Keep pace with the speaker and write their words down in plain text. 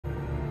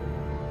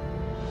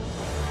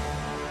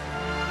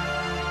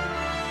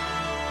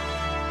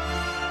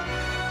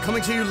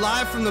Coming to you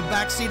live from the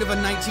backseat of a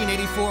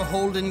 1984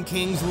 Holden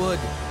Kingswood.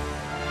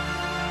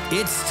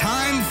 It's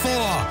time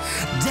for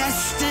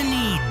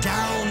Destiny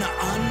Down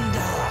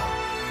Under.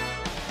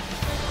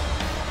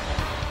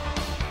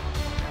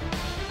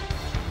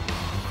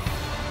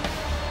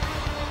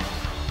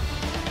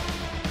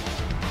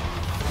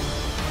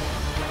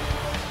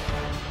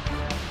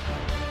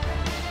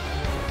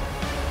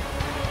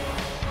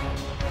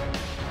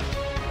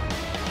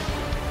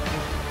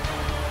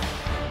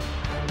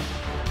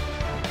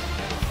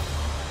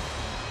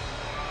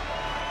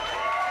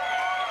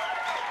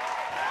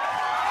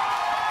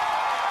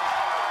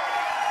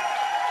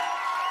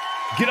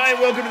 G'day and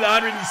welcome to the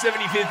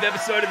 175th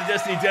episode of the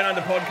Destiny Down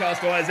Under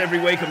podcast. Guys, every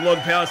week I'm Log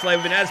Power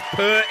Slave, and as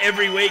per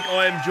every week,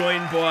 I am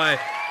joined by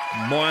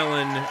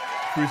Mylan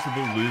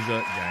Crucible Loser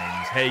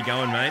James. How you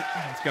going, mate?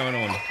 What's going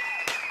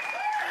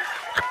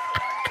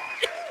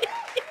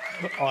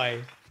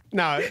on?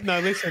 No,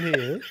 listen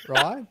here,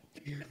 right?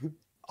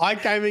 I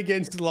came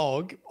against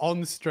Log on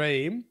the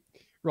stream,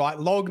 right?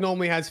 Log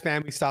normally has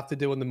family stuff to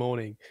do in the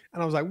morning.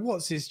 And I was like,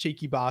 what's this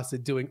cheeky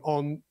bastard doing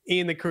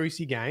in the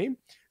Cruci game?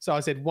 So I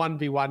said,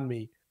 1v1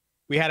 me.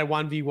 We had a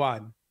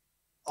 1v1.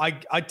 I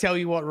tell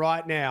you what,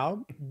 right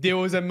now, there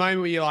was a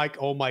moment where you're like,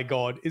 oh my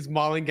God, is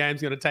Mylan Games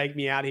going to take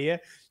me out here?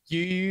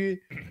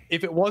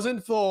 If it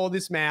wasn't for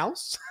this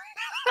mouse.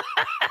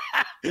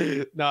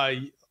 No,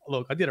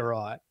 look, I did all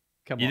right.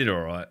 Come on. You did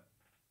all right.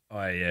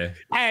 Oh, yeah.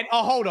 And,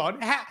 hold on.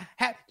 Do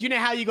you know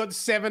how you got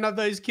 7 of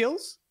those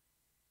kills?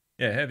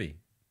 Yeah, heavy.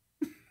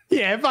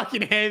 Yeah,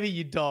 fucking heavy,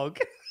 you dog.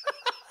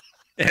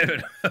 Yeah,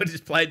 but I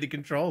just played to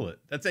control it.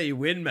 That's how you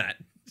win, Matt.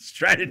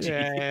 Strategy.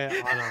 Yeah,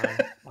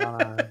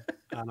 I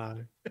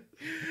know.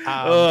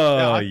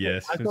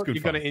 Yes. I thought you were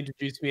going to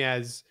introduce me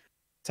as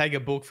take a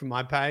book from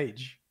my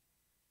page.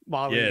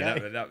 Yeah,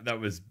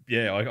 that was,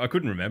 I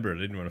couldn't remember it.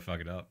 I didn't want to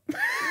fuck it up.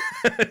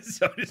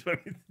 So I just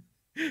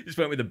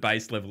went with the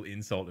base level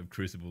insult of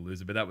Crucible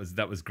Loser, but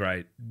that was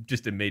great.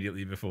 Just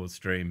immediately before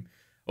stream.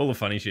 All the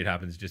funny shit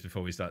happens just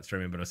before we start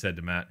streaming, but I said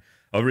to Matt,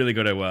 I've really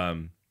got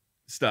to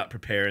start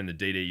preparing the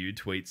DDU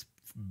tweets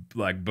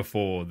like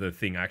before the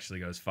thing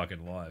actually goes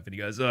fucking live. And he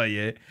goes, oh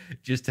yeah,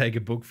 just take a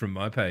book from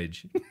my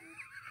page.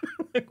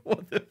 Like,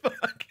 what the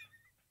fuck?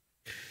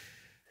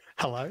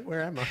 Hello,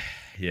 where am I?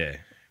 Yeah,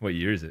 what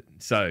year is it?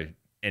 So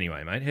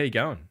anyway, mate, how you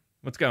going?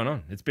 What's going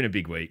on? It's been a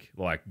big week,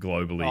 like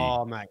globally.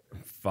 Oh, mate.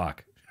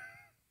 Fuck.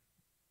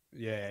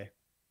 Yeah,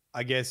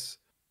 I guess,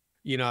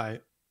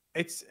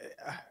 it's...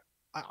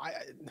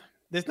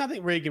 there's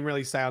nothing we can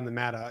really say on the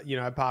matter,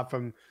 apart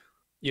from,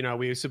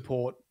 we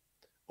support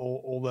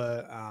all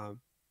the,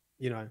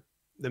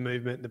 the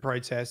movement, the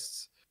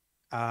protests,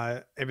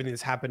 everything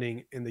that's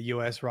happening in the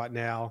US right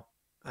now,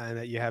 and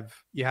that you have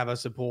our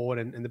support,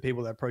 and the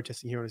people that are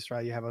protesting here in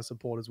Australia have our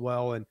support as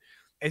well. And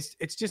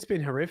it's just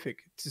been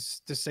horrific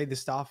to see the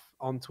stuff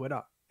on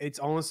Twitter. It's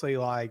honestly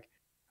like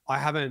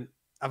I've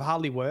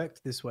hardly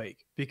worked this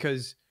week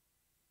because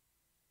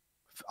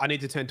I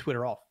need to turn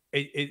Twitter off.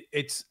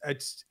 It's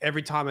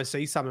every time I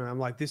see something, I'm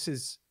like, this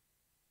is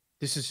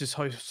just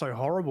so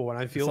horrible, and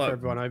I feel for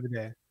everyone over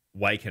there.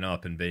 Waking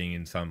up and being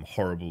in some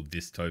horrible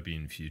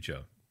dystopian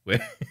future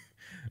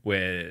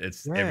where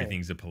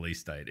everything's a police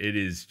state. It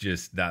is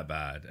just that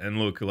bad. And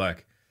look,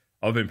 like,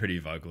 I've been pretty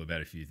vocal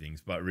about a few things,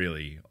 but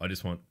really, I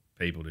just want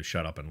people to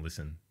shut up and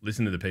listen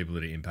to the people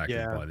that are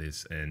impacted by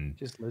this, and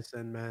just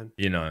listen, man.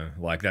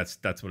 Like that's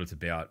what it's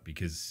about,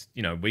 because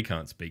we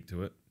can't speak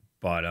to it.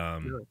 But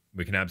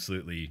we can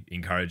absolutely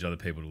encourage other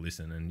people to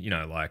listen. And,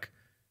 like,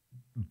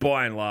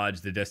 by and large,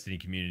 the Destiny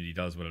community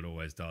does what it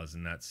always does,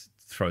 and that's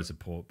throw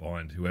support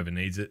behind whoever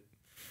needs it.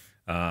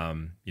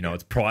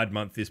 It's Pride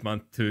Month this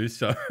month too,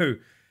 so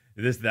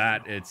there's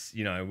that. It's,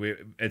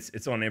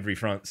 it's on every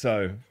front.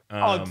 So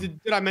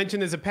did I mention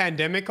there's a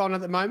pandemic on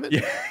at the moment?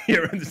 Yeah,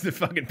 there's the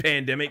fucking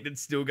pandemic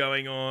that's still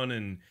going on,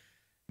 and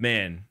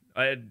man,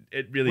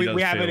 it really does.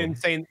 We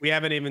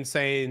haven't even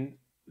seen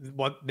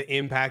what the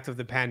impact of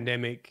the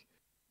pandemic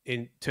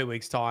in 2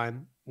 weeks'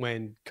 time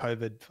when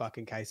COVID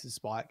fucking cases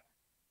spike.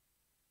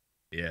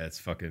 Yeah, it's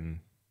fucking,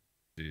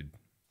 dude.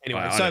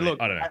 Anyway, I don't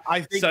know.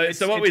 I think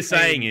so. What we're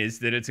saying is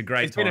that it's a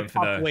great time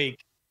for the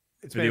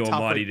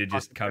Almighty to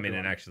just come in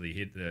and actually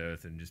hit the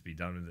earth and just be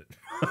done with it.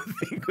 I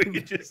think we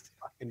could just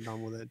fucking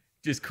done with it.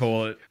 Just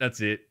call it. That's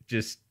it.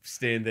 Just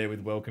stand there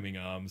with welcoming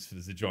arms for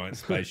the giant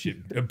spaceship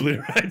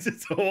obliterates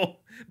it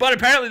all. But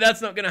apparently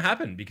that's not going to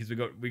happen, because we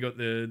got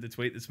the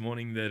tweet this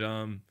morning that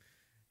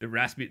that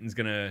Rasputin's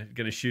gonna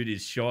shoot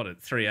his shot at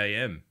 3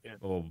 a.m.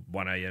 or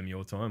 1 a.m.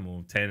 your time,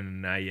 or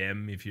 10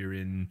 a.m. if you're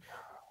in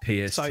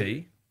PST. So,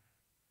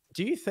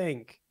 do you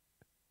think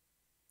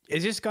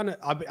is this gonna?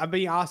 I've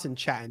been asked in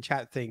chat, and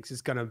chat thinks this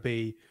is gonna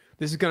be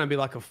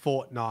like a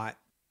Fortnite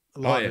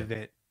live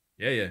event.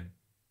 Yeah.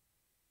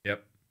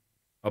 Yep.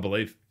 I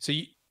believe. So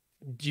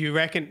do you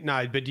reckon?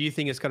 No, but do you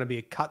think it's going to be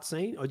a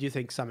cutscene, or do you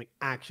think something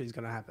actually is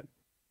going to happen?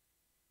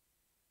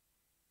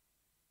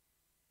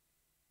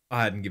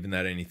 I hadn't given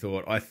that any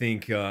thought. I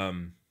think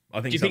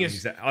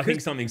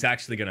something's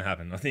actually going to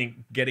happen. I think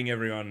getting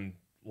everyone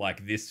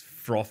like this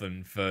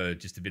frothing for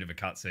just a bit of a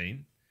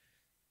cutscene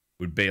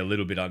would be a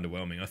little bit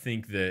underwhelming. I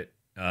think that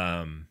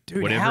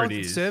Dude, whatever how it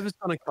is is, the service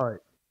on a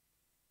coat?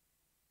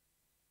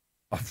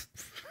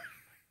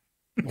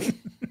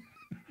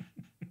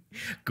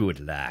 good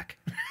luck.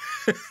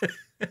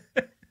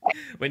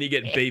 When you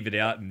get beavered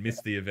out and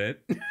miss the event.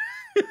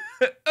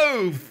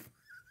 Oof.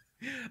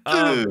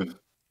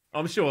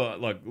 I'm sure,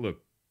 like,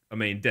 look, I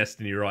mean,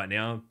 Destiny right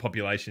now,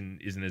 population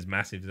isn't as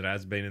massive as it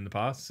has been in the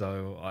past.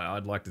 So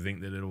I'd like to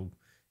think that it'll,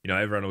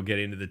 everyone will get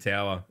into the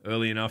tower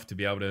early enough to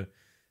be able to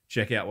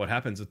check out what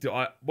happens.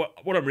 What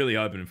I'm really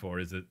hoping for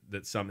is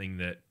that something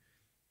that,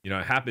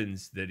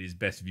 happens that is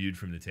best viewed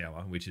from the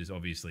tower, which is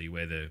obviously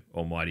where the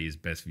Almighty is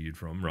best viewed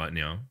from right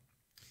now.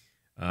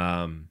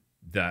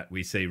 That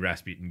we see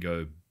Rasputin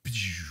go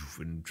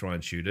and try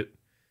and shoot it,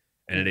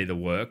 and it either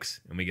works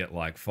and we get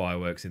like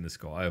fireworks in the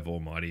sky of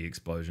Almighty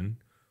explosion,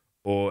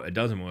 or it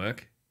doesn't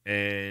work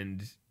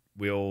and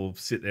we all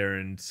sit there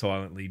and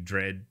silently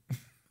dread,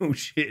 oh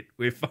shit,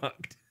 we're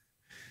fucked.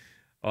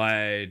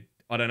 I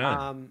don't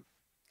know.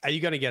 Are you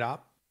going to get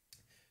up?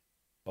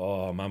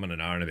 Oh, I'm umming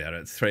and ahhing about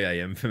it. It's 3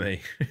 a.m. for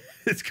me.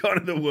 It's kind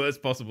of the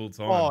worst possible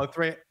time. Oh,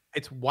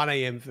 it's 1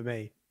 a.m. for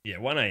me. Yeah,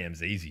 1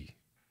 a.m.'s easy.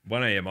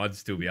 1 a.m. I'd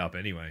still be up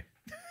anyway.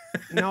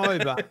 No,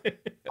 but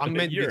I'm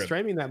meant to be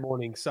streaming that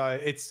morning. So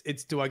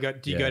do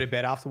you go to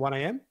bed after 1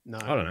 a.m.? No.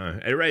 I don't know.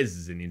 It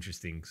raises an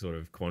interesting sort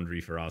of quandary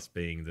for us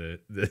being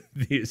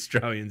the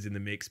Australians in the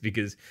mix,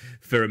 because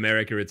for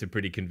America, it's a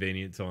pretty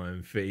convenient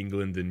time. For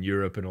England and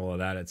Europe and all of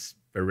that, it's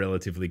a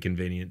relatively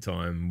convenient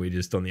time. We're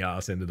just on the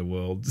arse end of the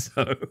world.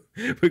 So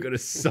we've got to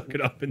suck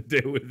it up and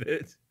deal with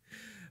it.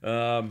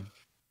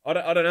 I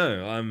don't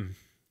know.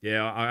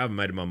 Yeah, I haven't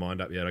made my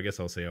mind up yet. I guess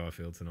I'll see how I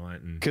feel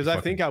tonight. Because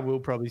I think I will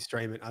probably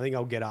stream it. I think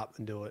I'll get up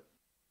and do it,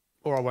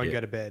 or I won't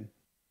go to bed.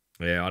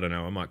 Yeah, I don't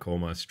know. I might call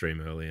my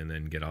stream early and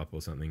then get up or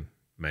something.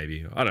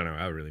 Maybe. I don't know.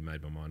 I haven't really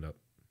made my mind up.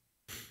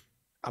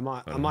 I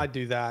might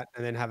do that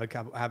and then have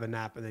a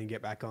nap and then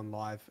get back on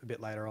live a bit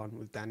later on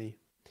with Danny.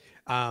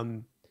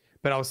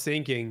 But I was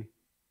thinking,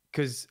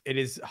 because it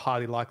is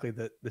highly likely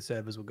that the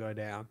servers will go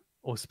down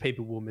or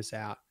people will miss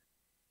out.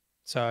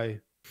 So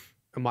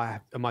I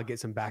might get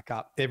some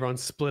backup. Everyone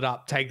split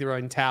up, take their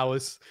own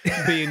towers,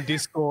 be in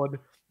Discord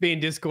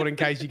in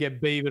case you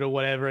get beavered or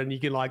whatever, and you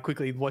can like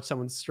quickly watch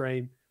someone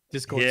stream.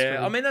 Discord. Yeah,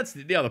 stream. I mean that's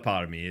the other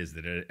part of me is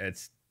that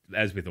it's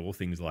as with all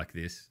things like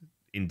this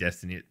in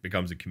Destiny, it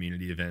becomes a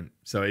community event.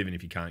 So even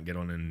if you can't get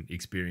on and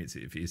experience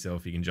it for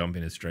yourself, you can jump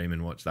in a stream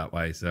and watch that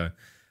way. So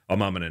I'm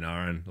umming and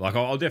ahhing. Like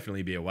I'll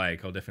definitely be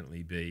awake. I'll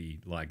definitely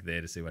be like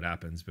there to see what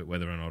happens. But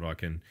whether or not I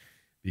can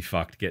be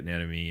fucked getting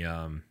out of me.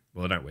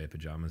 Well, I don't wear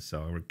pajamas,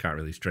 so I can't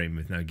really stream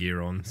with no gear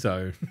on.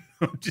 So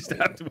I'll just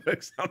have to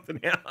work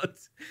something out.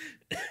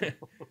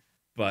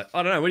 But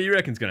I don't know. What do you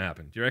reckon's going to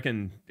happen? Do you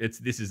reckon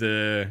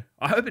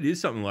I hope it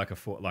is something like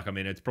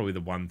it's probably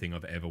the one thing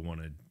I've ever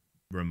wanted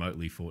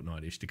remotely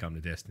Fortnite-ish to come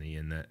to Destiny,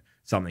 and that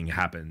something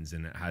happens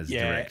and it has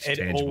direct,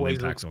 tangible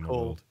impact on the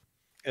world.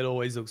 It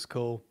always looks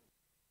cool.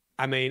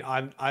 I mean,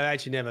 I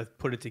actually never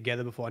put it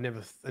together before. I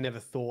never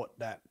thought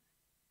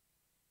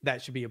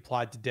that should be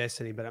applied to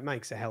Destiny, but it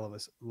makes a hell of a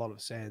lot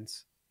of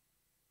sense.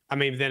 I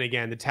mean, then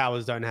again, the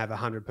towers don't have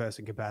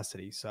 100-person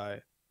capacity, so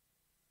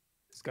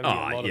it's going to be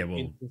a lot of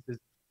instances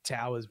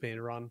towers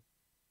being run.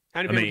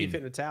 How many people can you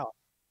fit in a tower?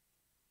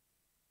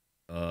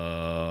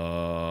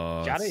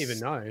 I don't even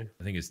know.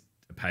 I think it's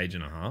a page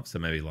and a half, so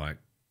maybe like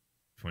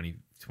 20,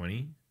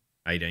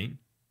 18,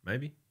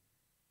 maybe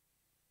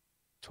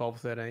 12,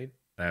 13.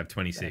 They have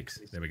 26.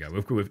 There we go.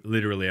 We've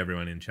literally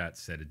everyone in chat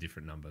said a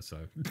different number, so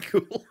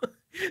cool.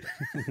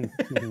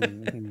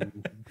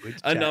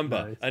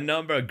 A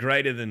number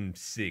greater than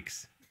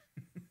 6.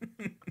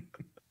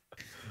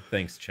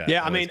 Thanks, chat.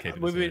 Yeah, I mean,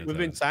 we've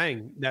been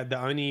saying that the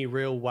only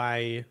real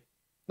way,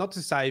 not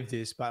to save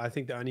this, but I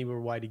think the only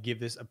real way to give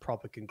this a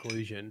proper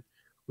conclusion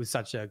with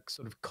such a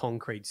sort of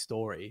concrete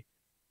story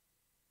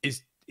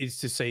is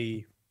to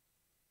see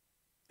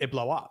it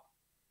blow up.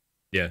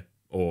 Yeah,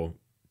 or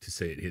to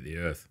see it hit the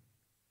earth.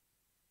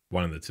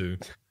 One of the two.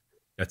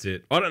 That's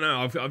it. I don't know.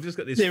 I've just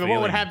got this feeling. But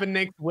what would happen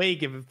next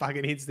week if it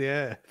fucking hits the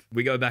earth?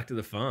 We go back to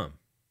the farm.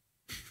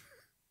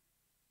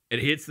 It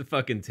hits the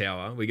fucking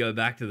tower. We go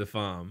back to the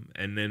farm,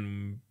 and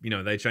then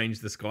they change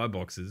the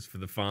skyboxes for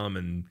the farm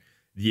and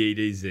the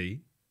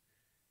EDZ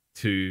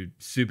to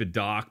super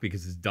dark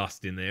because there's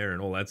dust in there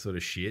and all that sort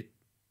of shit.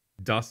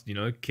 Dust,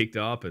 kicked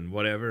up and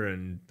whatever,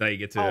 and they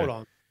get to... Hold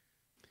on.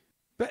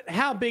 But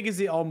how big is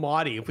the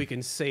Almighty if we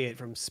can see it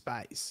from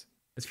space?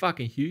 It's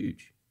fucking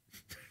huge.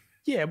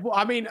 Yeah, well,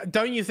 I mean,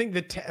 don't you think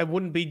it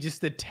wouldn't be just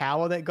the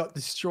tower that got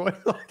destroyed?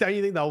 Like, don't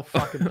you think they'll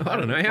fucking... I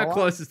don't know. How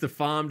close is the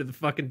farm to the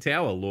fucking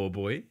tower, law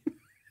boy?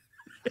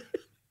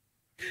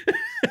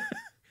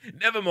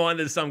 Never mind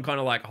there's some kind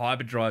of like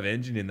hyperdrive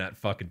engine in that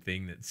fucking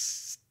thing that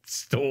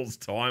stalls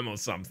time or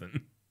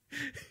something.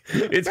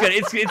 It's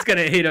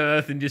gonna hit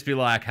Earth and just be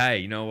like, hey,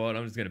 you know what?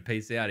 I'm just gonna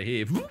peace out of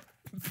here.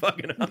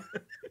 Fucking up.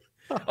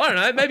 I don't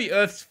know. Maybe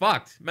Earth's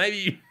fucked.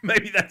 Maybe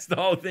that's the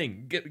whole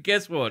thing.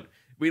 Guess what?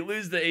 We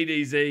lose the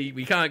EDZ.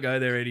 We can't go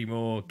there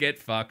anymore. Get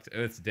fucked.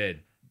 Earth's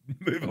dead.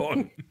 Move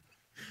on.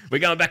 We're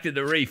going back to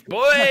the reef,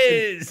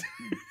 boys.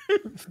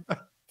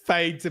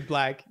 Fade to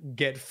black.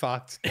 Get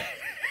fucked.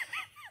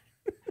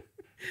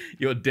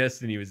 Your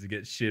destiny was to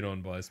get shit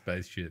on by a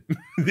spaceship.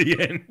 The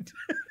end.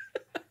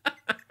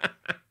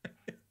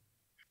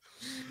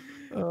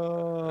 Okay,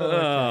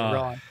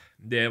 right.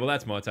 Yeah, well,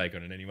 that's my take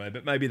on it anyway.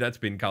 But maybe that's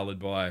been coloured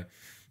by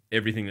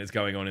everything that's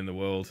going on in the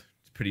world.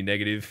 It's pretty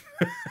negative.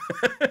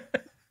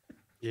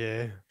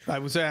 Yeah.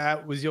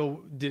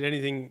 Did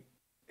anything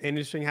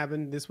interesting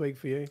happen this week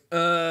for you? Not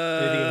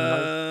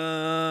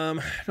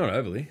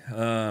overly.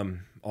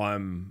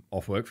 I'm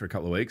off work for a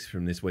couple of weeks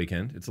from this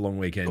weekend. It's a long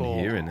weekend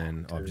here, and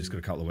then I've just got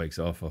a couple of weeks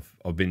off.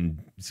 I've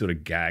been sort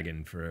of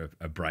gagging for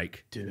a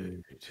break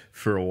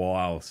for a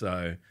while,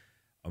 so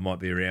I might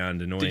be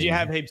around annoying. Did you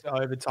have heaps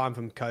of overtime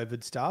from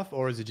COVID stuff,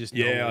 or is it just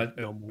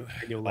normal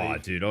annual leave? Oh,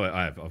 dude,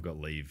 I've got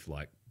leave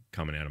like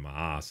coming out of my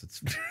ass.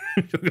 It's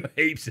I've got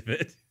heaps of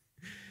it.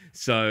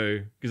 So,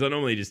 because I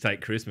normally just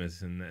take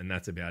Christmas and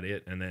that's about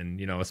it. And then,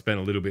 you know, I spent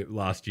a little bit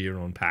last year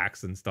on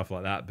packs and stuff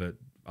like that. But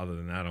other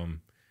than that,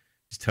 I'm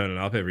just turning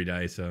up every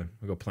day. So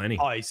I've got plenty.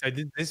 Oh, so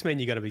does this mean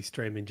you got to be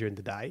streaming during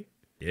the day?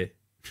 Yeah.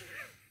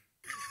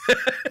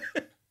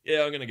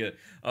 Yeah, I'm going to get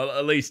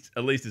at least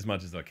as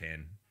much as I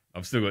can.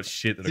 I've still got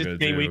shit that I've got to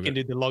do. We can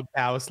do the Log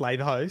Power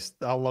Slave host,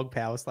 the Log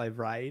Power Slave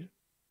raid.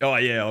 Oh,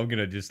 yeah, I'm going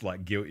to just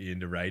like guilt you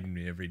into raiding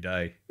me every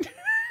day.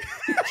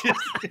 Just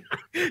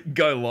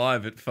go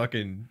live at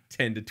fucking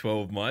 10 to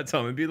 12 my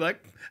time and be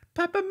like,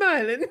 Papa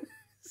Mylan,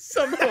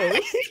 some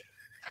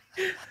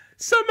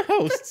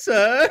host,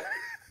 sir.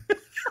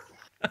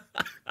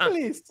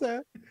 Please,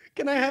 sir.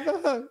 Can I have a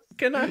host?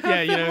 Can I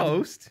have a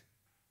host?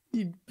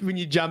 When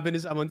you jump into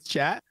someone's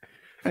chat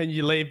and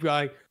you leave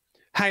going,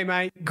 hey,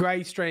 mate,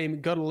 great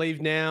stream. Got to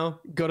leave now.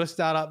 Got to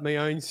start up my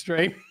own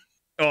stream.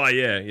 Oh,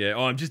 yeah.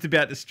 Oh, I'm just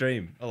about to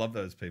stream. I love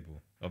those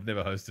people. I've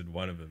never hosted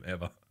one of them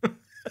ever.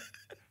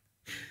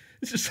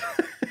 It's just,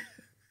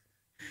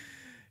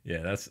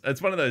 yeah,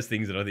 that's one of those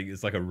things that I think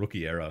is like a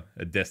rookie error,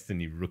 a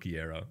Destiny rookie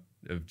error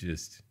of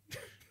just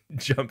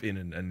jump in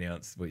and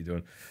announce what you're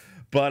doing.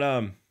 But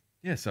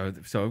yeah, so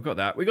I've got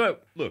that.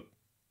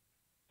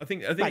 I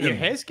think your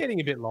hair's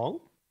getting a bit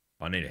long.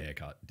 I need a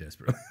haircut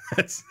desperately.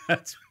 That's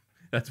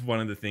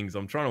one of the things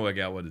I'm trying to work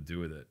out what to do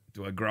with it.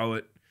 Do I grow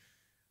it?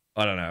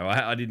 I don't know.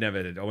 I didn't have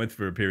it. I went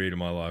through a period of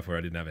my life where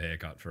I didn't have a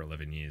haircut for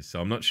 11 years, so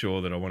I'm not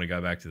sure that I want to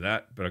go back to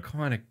that. But I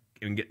kind of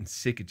am getting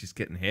sick of just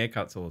getting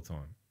haircuts all the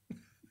time.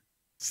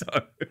 So,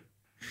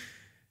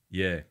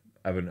 yeah,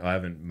 I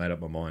haven't made up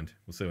my mind.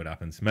 We'll see what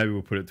happens. Maybe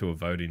we'll put it to a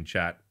vote in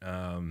chat.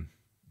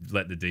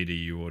 Let the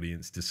DDU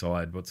audience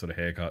decide what sort of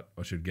haircut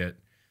I should get.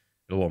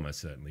 It'll almost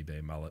certainly be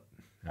a mullet.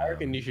 I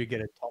reckon you should get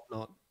a top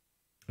knot.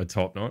 A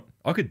top knot?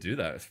 I could do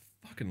that. It's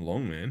fucking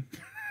long, man.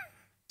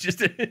 just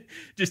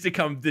to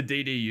come, the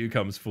DDU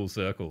comes full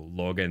circle.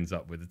 Log ends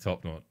up with a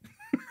top knot.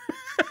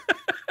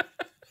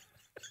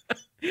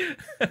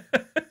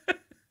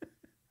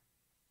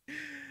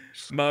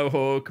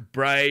 Mohawk,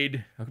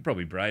 braid. I could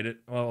probably braid it.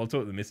 I'll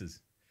talk to the missus.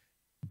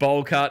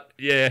 Bowl cut.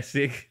 Yeah,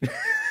 sick.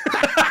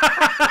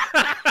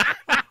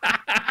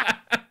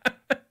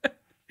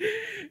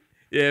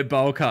 Yeah,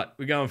 bowl cut.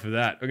 We're going for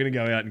that. We're going to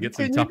go out and get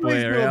some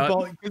Tupperware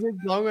out. Because it's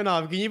long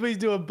enough. Can you please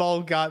do a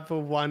bowl cut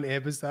for one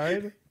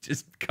episode?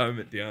 Just comb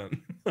it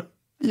down.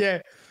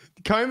 Yeah.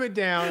 Comb it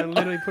down and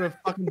literally put a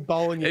fucking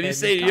bowl in your head.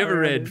 Have you ever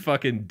read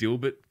fucking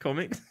Dilbert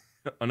comics?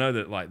 I know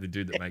that like the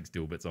dude that makes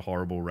Dilbert's a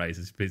horrible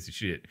racist piece of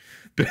shit,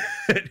 but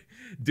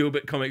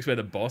Dilbert comics where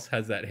the boss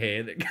has that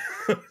hair that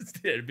goes,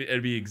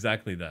 it'd be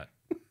exactly that.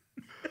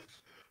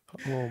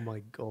 Oh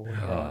my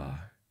god!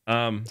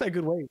 It's a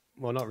good week.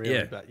 Well, not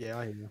really, but yeah,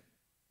 I hear you.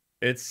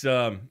 It's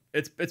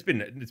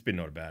been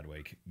not a bad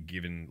week,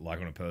 given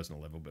like on a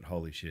personal level, but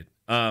holy shit.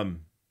 The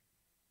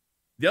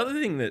other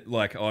thing that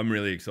like I'm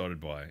really excited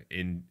by,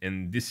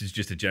 and this is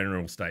just a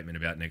general statement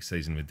about next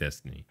season with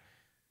Destiny,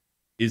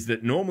 is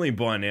that normally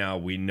by now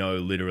we know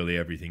literally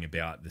everything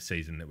about the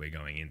season that we're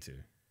going into.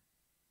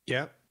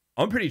 Yeah.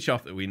 I'm pretty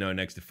chuffed that we know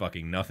next to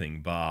fucking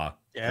nothing bar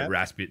that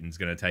Rasputin's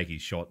going to take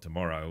his shot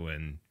tomorrow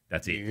and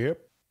that's it. Yep.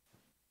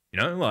 You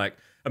know, like,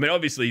 I mean,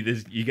 obviously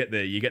you get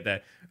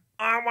the,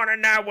 I want to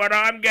know what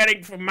I'm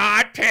getting for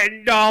my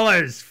 $10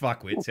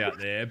 fuckwits out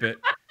there, but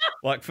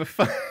like for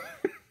fun.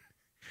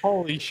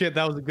 Holy shit,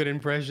 that was a good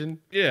impression.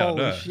 Yeah.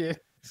 Holy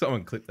shit.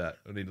 Someone clip that.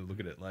 I need to look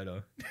at it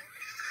later.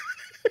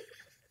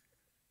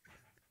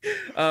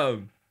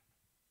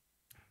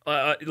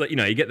 Like, you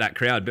know, you get that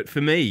crowd, but for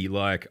me,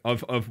 like,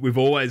 we've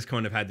always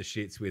kind of had the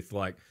shits with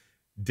like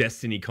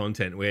Destiny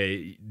content where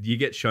you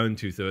get shown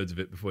 2/3 of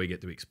it before you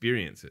get to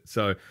experience it.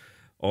 So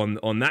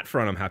on that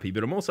front, I'm happy,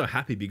 but I'm also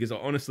happy because I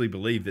honestly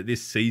believe that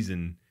this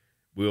season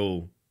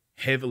will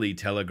heavily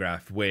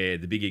telegraph where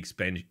the big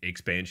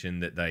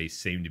expansion that they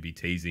seem to be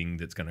teasing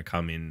that's going to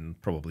come in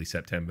probably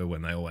September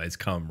when they always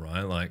come,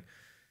 right? Like.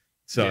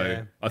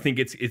 So I think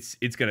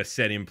it's going to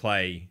set in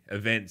play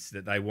events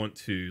that they want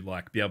to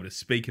like be able to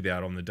speak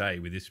about on the day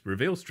with this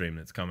reveal stream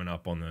that's coming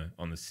up on the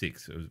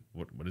 6th.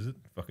 What is it?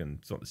 Fucking,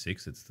 it's not the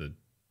 6th. It's the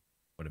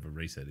whatever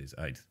reset is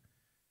 8th.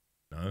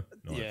 No,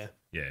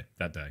 yeah,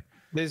 that day.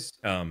 There's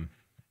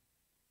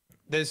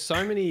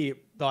so many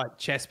like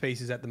chess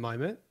pieces at the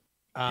moment,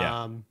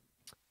 and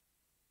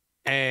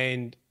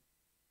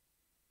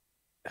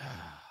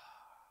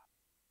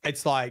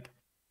it's like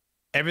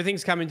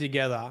everything's coming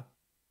together.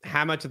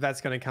 How much of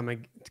that's going to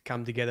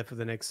come together for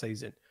the next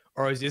season,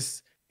 or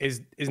is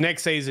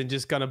next season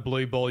just going to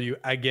blue ball you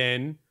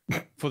again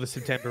for the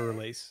September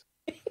release?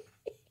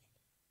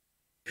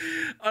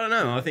 I don't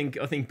know. I think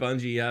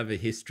Bungie have a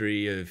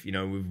history of, you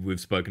know, we've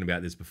spoken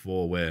about this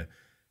before, where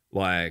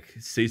like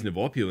Season of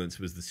Opulence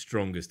was the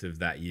strongest of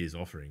that year's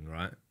offering,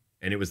 right?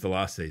 And it was the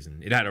last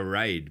season. It had a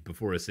raid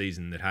before a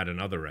season that had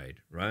another raid,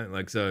 right?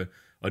 Like, so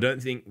I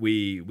don't think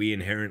we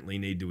inherently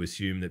need to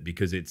assume that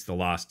because it's the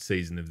last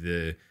season of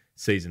the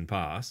season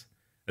pass,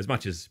 as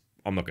much as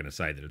I'm not going to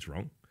say that it's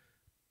wrong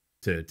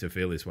to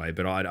feel this way,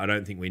 but I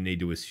don't think we need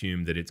to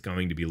assume that it's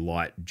going to be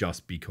light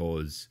just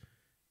because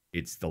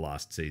it's the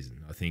last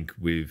season. I think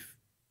we've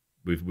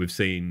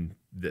seen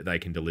that they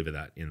can deliver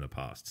that in the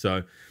past.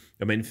 So,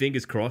 I mean,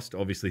 fingers crossed.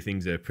 Obviously,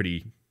 things are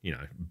pretty, you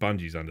know,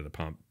 Bungie's under the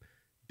pump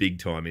big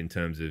time in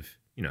terms of,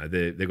 you know,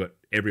 they've got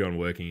everyone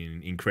working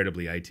in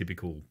incredibly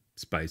atypical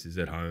spaces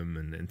at home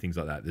and things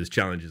like that. There's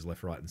challenges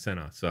left, right, and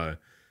center. So,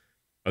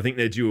 I think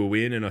they're due a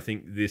win, and I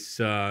think this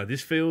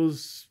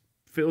feels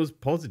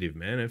positive,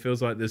 man. It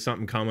feels like there's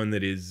something coming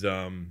that is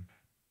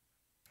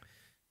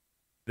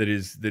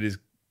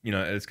you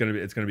know, it's gonna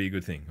be a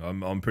good thing.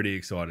 I'm pretty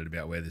excited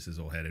about where this is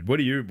all headed. What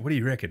do you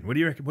reckon? What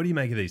do you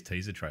make of these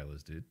teaser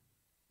trailers, dude?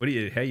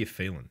 How you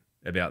feeling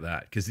about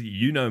that? Because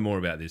you know more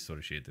about this sort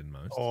of shit than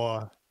most.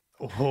 Or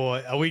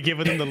are we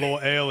giving them the law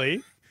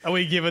early?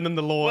 Early?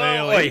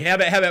 Wait, how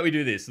about we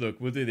do this?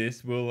 Look, we'll do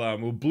this.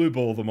 We'll blue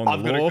ball them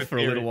on the law for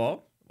a little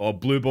while. Or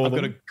blue ball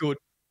them.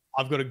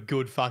 I've got a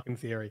good fucking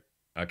theory.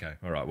 Okay,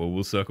 all right. Well,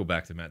 we'll circle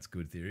back to Matt's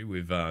good theory.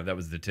 That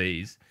was the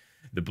tease.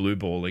 The blue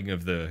balling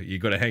of you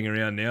got to hang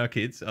around now,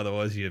 kids.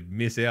 Otherwise, you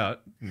miss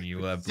out. And you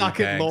will have blue Suck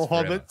it, more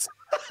hobbits.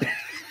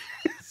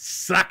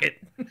 Suck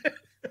it.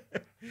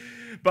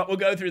 But we'll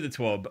go through the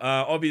TWAB.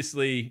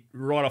 Obviously,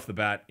 right off the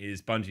bat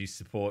is Bungie's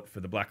support for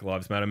the Black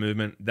Lives Matter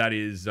movement. That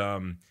is,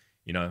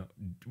 you know,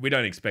 we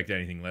don't expect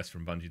anything less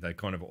from Bungie. They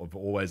kind of have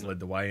always led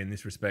the way in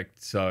this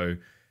respect. So,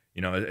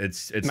 you know,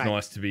 it's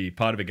nice to be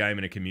part of a game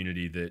and a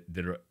community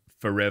that are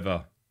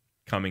forever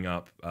coming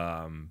up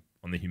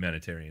on the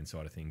humanitarian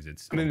side of things.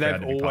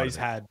 They've always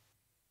had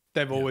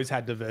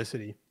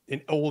diversity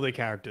in all their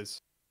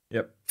characters.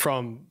 Yep.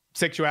 From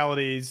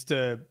sexualities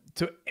to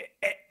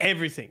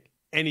everything,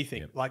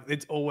 anything. Yep. Like,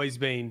 it's always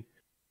been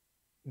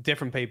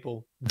different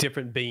people,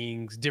 different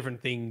beings,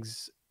 different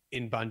things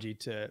in Bungie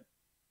to,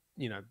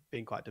 you know,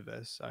 being quite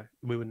diverse. So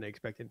we wouldn't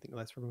expect anything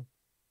less from them.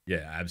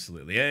 Yeah,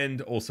 absolutely.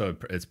 And also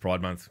it's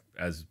Pride Month,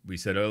 as we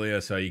said earlier.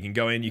 So you can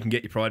go in, you can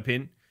get your Pride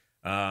pin,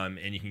 and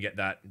you can get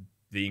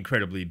the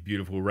incredibly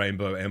beautiful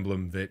rainbow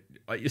emblem that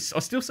I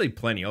still see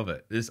plenty of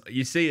it.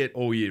 You see it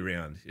all year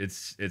round.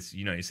 It's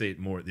you know, you see it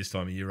more at this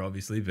time of year,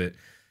 obviously, but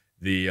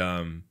the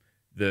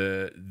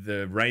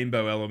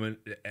rainbow element,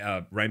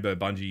 rainbow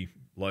Bungie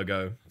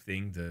logo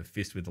thing, the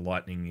fist with the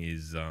lightning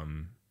is,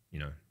 you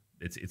know,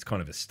 it's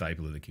kind of a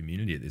staple of the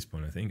community at this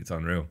point. I think it's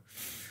unreal.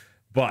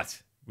 But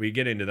we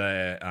get into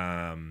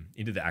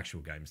the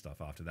actual game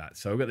stuff after that.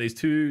 So we've got the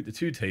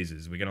two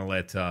teasers. We're gonna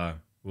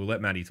we'll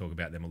let Maddie talk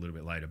about them a little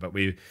bit later. But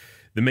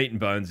the meat and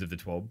bones of the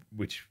 12,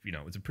 which, you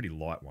know, it's a pretty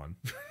light one.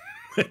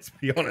 Let's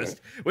be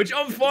honest. Which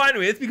I'm fine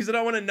with because I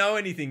don't want to know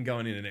anything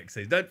going into next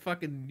season. Don't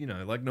fucking, you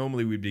know, like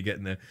normally we'd be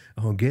getting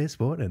guess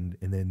what? And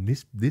then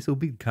this will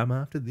come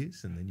after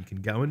this, and then you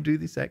can go and do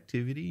this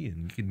activity,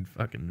 and you can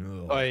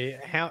fucking.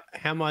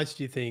 How much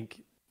do you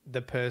think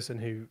the person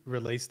who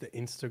released the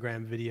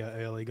Instagram video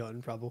early got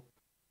in trouble?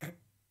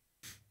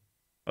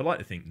 I'd like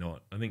to think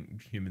not. I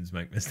think humans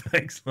make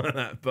mistakes like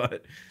that,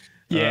 but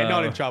yeah,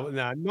 not in trouble.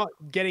 No, not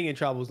getting in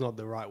trouble is not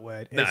the right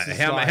word. No,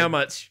 how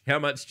much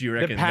do you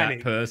reckon that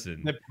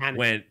person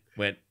went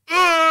when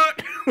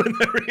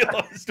they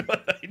realised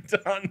what they'd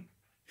done?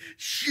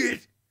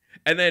 Shit.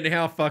 And then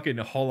how fucking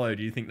hollow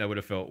do you think they would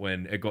have felt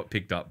when it got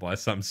picked up by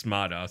some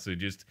smartass who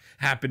just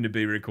happened to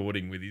be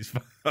recording with his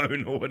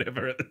phone or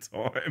whatever at the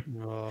time?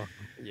 Oh,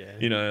 yeah.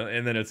 You know,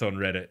 and then it's on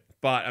Reddit.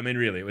 But, I mean,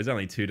 really, it was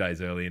only 2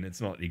 days early, and it's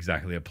not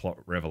exactly a plot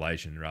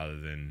revelation rather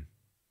than,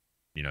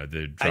 you know,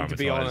 the dramatized... And to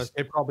be honest,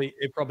 it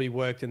probably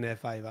worked in their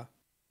favour.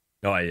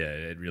 Oh, yeah,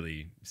 it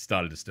really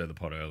started to stir the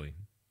pot early.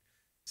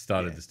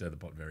 To stir the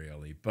pot very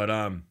early. But,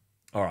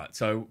 all right,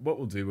 so what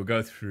we'll do, we'll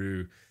go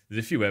through...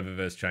 There's a few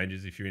Eververse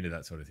changes. If you're into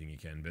that sort of thing, you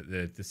can. But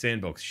the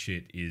sandbox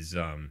shit is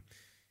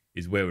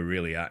where we're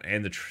really at,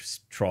 and the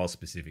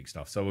trial-specific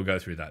stuff. So we'll go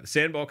through that. The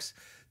sandbox,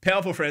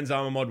 Powerful Friends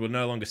armor mod will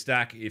no longer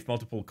stack. If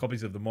multiple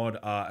copies of the mod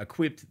are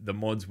equipped, the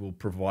mods will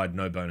provide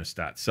no bonus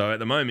stats. So at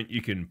the moment,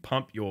 you can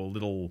pump your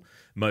little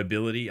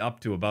mobility up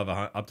to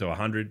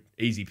 100,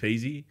 easy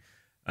peasy,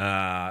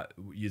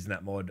 using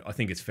that mod. I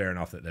think it's fair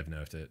enough that they've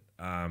nerfed it.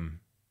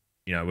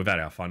 You know, we've had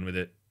our fun with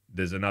it.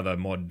 There's another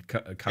mod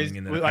coming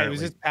in. Was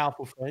this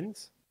Powerful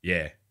Friends?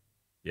 Yeah.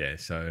 Yeah,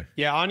 so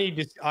Yeah, I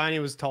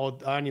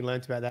only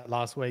learnt about that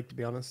last week, to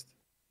be honest.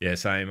 yeah,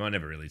 same. I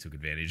never really took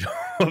advantage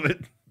of it.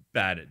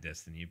 Bad at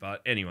Destiny,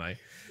 but anyway.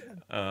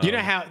 You know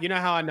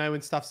how I know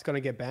when stuff's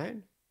gonna get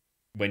banned?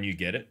 When you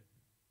get it,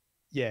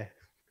 Yeah.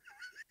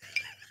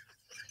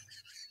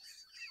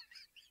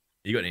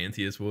 you got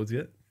Antheus Wards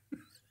yet?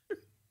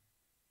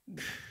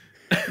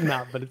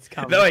 No, but it's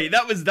coming. No,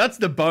 that's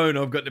the bone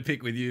I've got to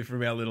pick with you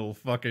from our little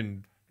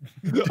fucking.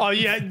 Oh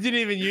yeah, you didn't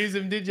even use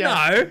them, did you? No,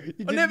 I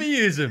never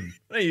use them.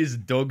 I don't use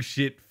dog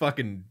shit,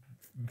 fucking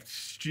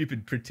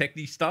stupid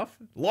protecty stuff.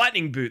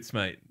 Lightning boots,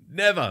 mate.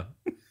 Never.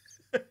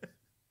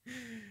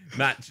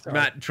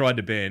 Matt tried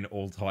to ban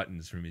all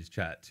Titans from his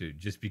chat too,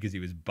 just because he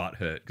was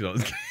butthurt because I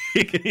was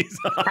kicking his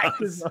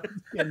ass.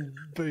 Getting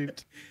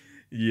booped.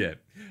 Yeah.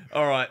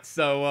 All right.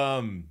 So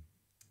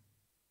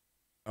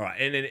all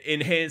right, and an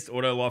enhanced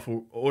auto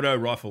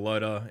rifle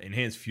loader,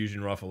 enhanced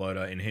fusion rifle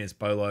loader, enhanced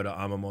bow loader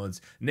armor mods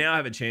now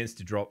have a chance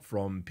to drop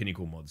from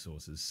Pinnacle mod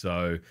sources.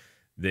 So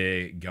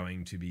they're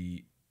going to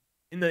be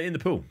in the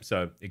pool.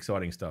 So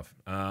exciting stuff.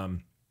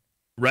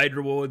 Raid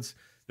rewards.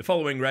 The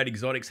following raid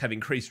exotics have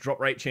increased drop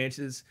rate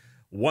chances: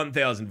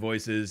 1,000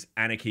 voices,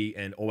 anarchy,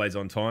 and always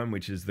on time,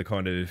 which is the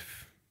kind of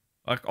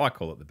I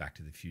call it the Back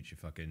to the Future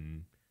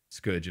fucking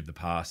scourge of the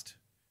past.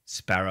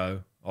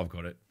 Sparrow, I've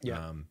got it.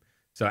 Yeah.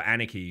 So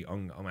Anarchy,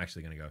 I'm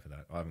actually going to go for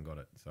that. I haven't got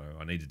it, so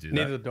I need to do that.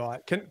 Neither do I.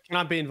 Can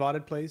I be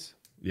invited, please?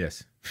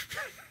 Yes.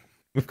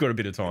 We've got a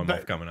bit of time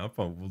off coming up.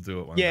 We'll do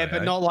it one day. Yeah,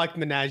 but not like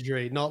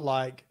Menagerie. Not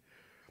like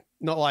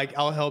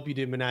I'll help you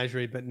do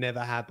Menagerie, but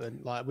never happen.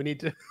 Like we need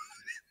to.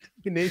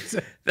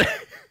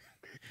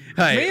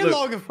 Hey, me and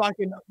Log are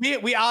fucking.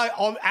 We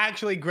are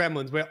actually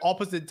gremlins. We're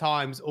opposite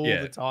times all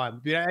the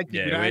time. We don't actually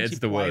it's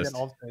the play worst. that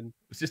often.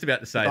 I was just about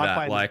to say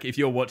that. Like, if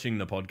you're watching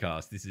the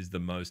podcast, this is the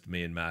most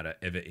me and Matt are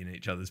ever in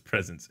each other's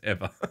presence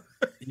ever.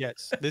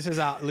 Yes, this is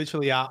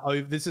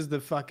This is the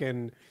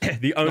fucking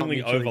the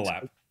only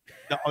overlap.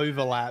 The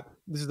overlap.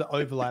 This is the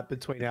overlap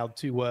between our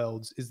two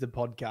worlds. Is the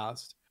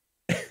podcast.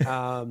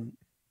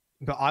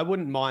 But I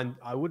wouldn't mind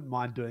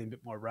doing a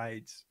bit more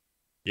raids.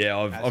 Yeah,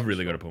 I've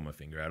really got to pull my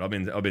finger out. I've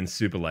been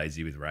super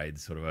lazy with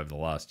raids sort of over the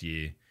last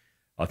year.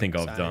 I think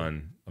I've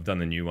done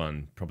the new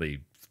one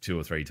probably 2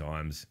 or 3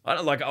 times.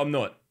 I'm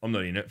not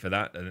in it for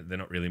that. They're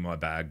not really my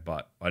bag,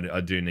 but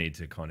I do need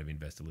to kind of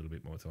invest a little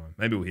bit more time.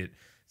 Maybe we'll hit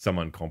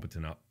someone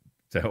competent up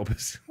to help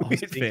us. I'm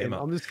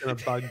just gonna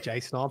bug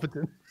Jason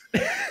Arpington.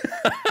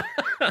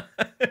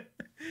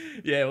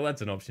 Yeah, well,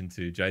 that's an option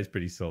too. Jay's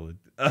pretty solid.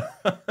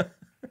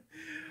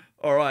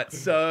 All right,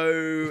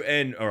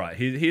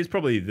 here's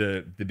probably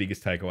the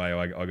biggest takeaway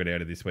I got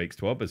out of this week's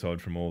TWAB,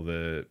 aside from all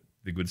the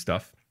good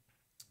stuff.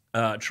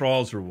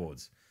 Trials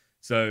rewards.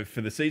 So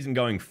for the season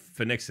going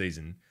for next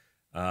season,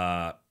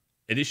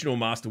 additional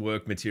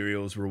masterwork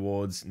materials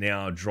rewards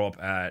now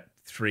drop at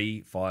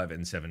 3, 5,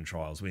 and 7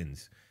 trials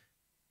wins.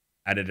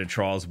 Added a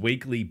trials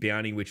weekly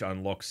bounty, which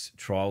unlocks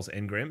trials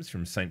engrams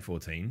from Saint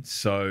 14.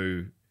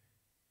 So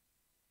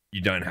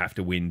you don't have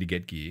to win to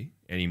get gear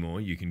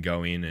anymore. You can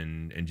go in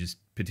and just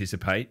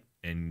participate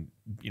and,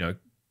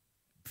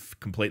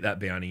 complete that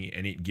bounty,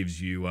 and it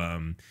gives you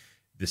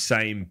the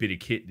same bit of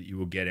kit that you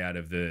will get out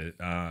of the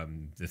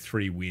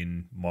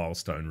 3-win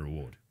milestone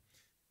reward.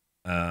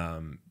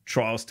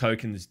 Trials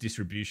tokens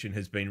distribution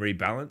has been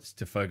rebalanced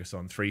to focus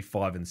on 3,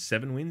 5, and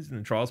 7 wins in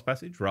the trials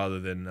passage, rather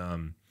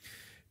than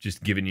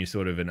just giving you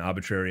sort of an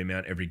arbitrary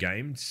amount every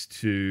game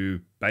to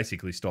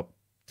basically stop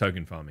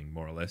token farming,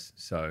 more or less.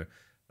 So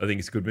I think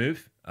it's a good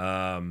move.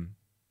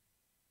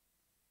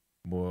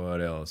 What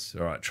else?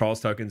 All right.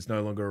 Trials tokens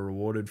no longer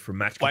rewarded for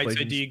match completions.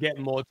 Wait, so do you get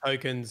more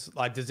tokens?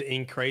 Like, does it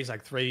increase?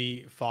 Like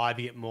 3, 5,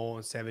 you get more,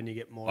 and 7, you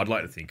get more? I'd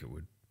like to think it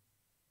would.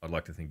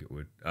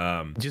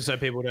 Just so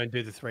people don't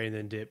do the 3 and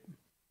then dip.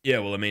 Yeah,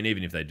 well, I mean,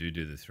 even if they do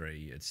the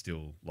 3, it's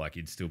still like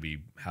you'd still be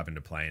having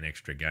to play an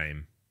extra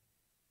game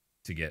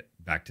to get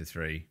back to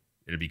 3.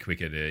 It'd be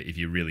quicker to, if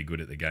you're really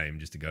good at the game,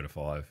 just to go to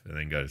 5 and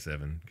then go to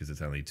 7 because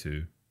it's only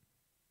 2.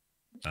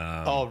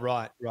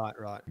 Right.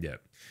 Yeah.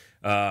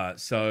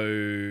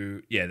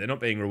 They're not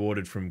being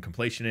rewarded from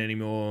completion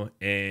anymore,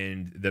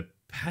 and the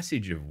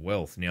passage of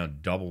wealth now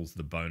doubles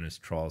the bonus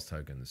trials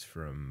tokens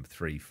from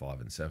 3,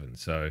 5, and 7.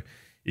 So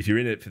if you're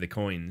in it for the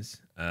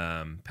coins,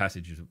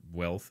 passage of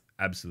wealth,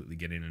 absolutely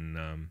get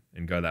in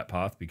and go that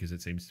path, because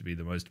it seems to be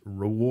the most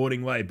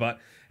rewarding way. But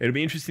it'll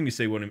be interesting to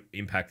see what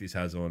impact this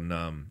has on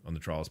the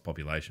trials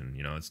population.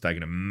 It's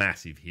taken a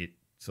massive hit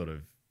sort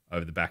of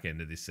over the back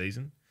end of this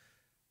season.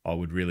 I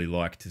would really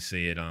like to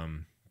see it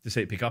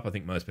pick up. I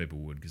think most people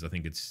would, because I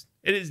think it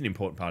is an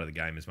important part of the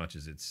game as much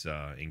as it's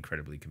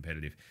incredibly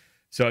competitive.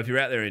 So if you're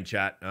out there in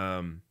chat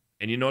and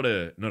you're not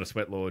a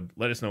sweat lord,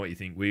 let us know what you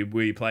think.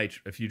 We play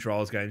a few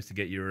trials games to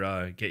get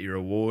your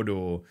award,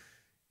 or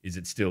is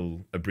it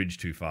still a bridge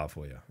too far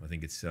for you? I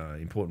think it's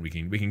important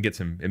we can get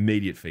some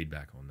immediate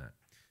feedback on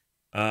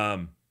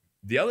that.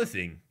 The other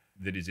thing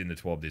that is in the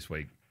TWAB this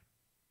week,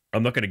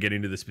 I'm not going to get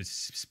into the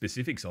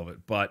specifics of it,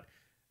 but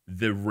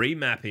the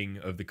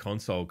remapping of the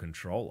console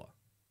controller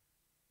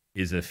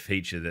is a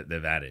feature that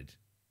they've added.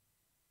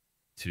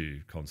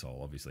 to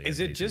console, obviously. Is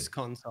and it PC. just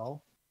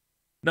console?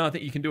 No, I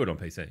think you can do it on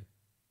PC.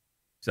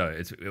 So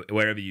it's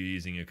wherever you're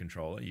using a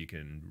controller, you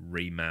can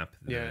remap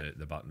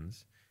the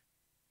buttons.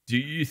 Do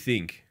you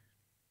think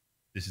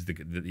this is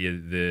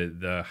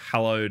the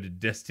hallowed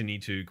Destiny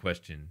 2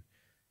 question?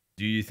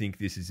 Do you think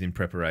this is in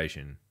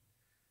preparation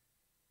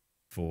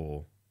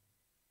for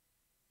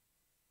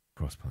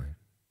crossplay?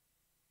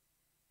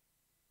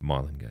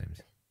 Mylan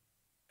Games.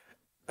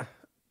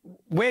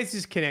 Where's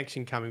this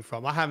connection coming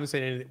from? I haven't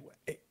seen anything.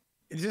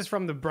 Is this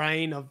from the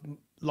brain of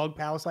Log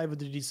Power Slave, or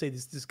did you see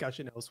this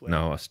discussion elsewhere?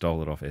 No, I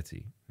stole it off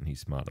Etsy, and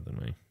he's smarter than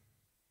me.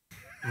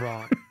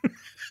 Right.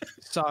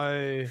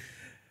 So,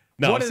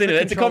 no, I've seen it.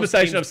 It's a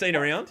conversation I've seen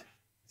around.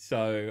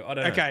 So I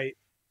don't know. Okay.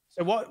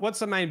 So what's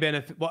the main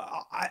benefit?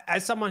 Well,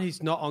 as someone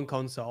who's not on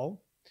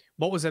console,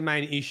 what was the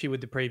main issue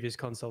with the previous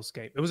console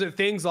scheme? Was it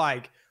things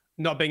like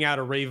not being able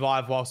to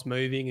revive whilst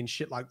moving and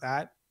shit like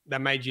that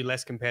made you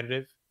less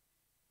competitive?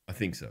 I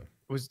think so.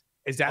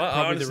 Is that probably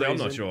honestly, the reason? I'm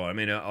not sure. I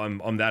mean,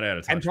 I'm that out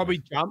of touch. And probably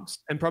jumps,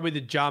 and probably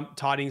the jump,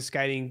 tiding,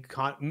 skating.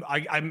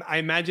 I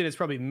imagine it's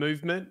probably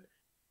movement.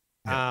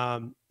 Yeah.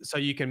 So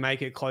you can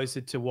make it closer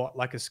to what,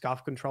 like a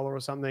scuff controller or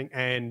something,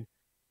 and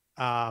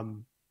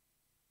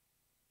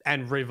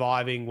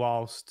reviving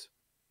whilst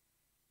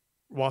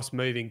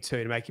moving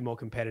too, to make you more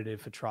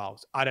competitive for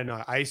trials. I don't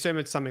know. I assume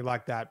it's something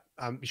like that.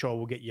 I'm sure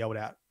we'll get yelled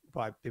at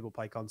by people who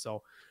play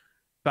console,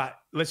 but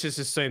let's just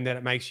assume that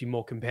it makes you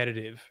more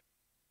competitive.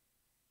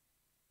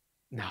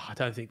 No, I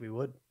don't think we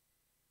would.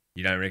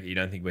 You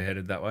don't think we're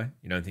headed that way?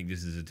 You don't think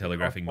this is a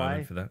telegraphing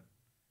moment for that?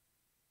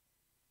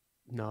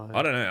 No,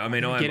 I don't know. I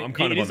mean, I'm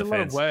kind of on the fence. It is a lot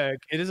of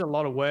work. It is a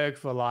lot of work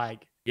for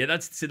like. Yeah,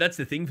 that's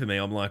the thing for me.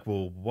 I'm like,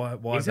 well, why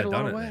have they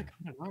done it?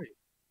 Then?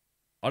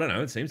 I don't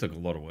know. It seems like a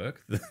lot of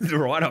work. The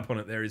write up on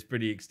it there is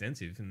pretty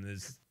extensive, and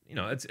there's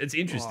it's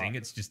interesting.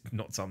 It's just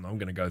not something I'm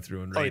going to go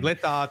through and read.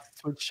 Let the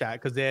Twitch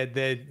chat, because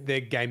they're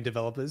game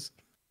developers.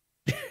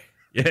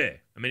 Yeah,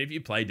 I mean, if you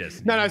play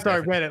Destiny, no,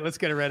 sorry, Reddit. Let's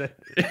go to Reddit.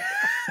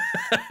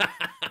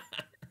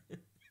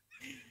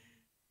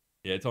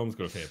 Yeah, Tom's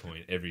got a fair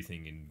point.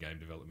 Everything in game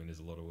development is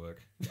a lot of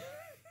work.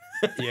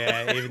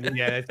 Yeah,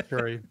 that's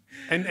true.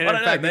 And in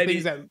fact,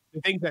 the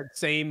things that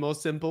seem more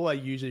simple are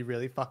usually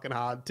really fucking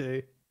hard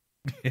too.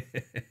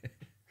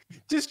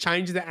 Just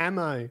change the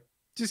ammo.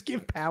 Just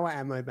give power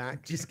ammo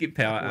back. Just give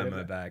power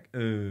ammo back.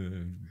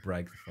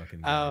 Break the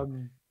fucking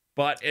game.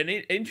 But an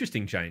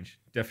interesting change,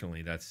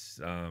 definitely. That's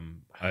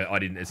I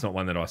didn't. It's not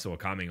one that I saw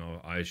coming.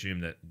 I assume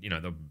that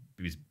there'll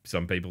be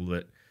some people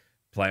that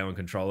play on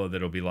controller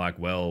that'll be like,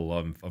 well,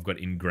 I've got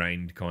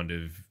ingrained kind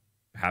of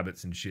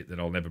habits and shit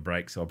that I'll never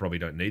break, so I probably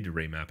don't need to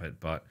remap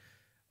it. But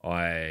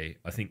I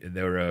think that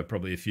there are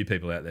probably a few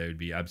people out there who'd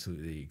be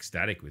absolutely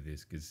ecstatic with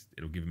this, because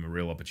it'll give them a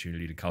real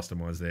opportunity to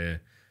customize their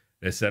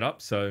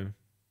setup. So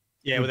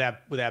yeah,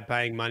 without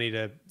paying money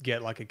to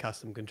get like a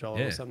custom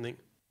controller or something.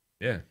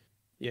 Yeah.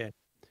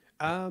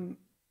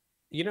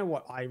 You know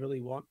what I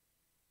really want?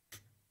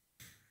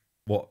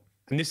 What?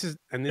 And this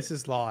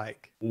is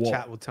like, what?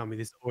 Chat will tell me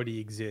this already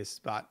exists,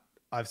 but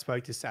I've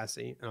spoke to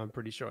Sassy and I'm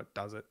pretty sure it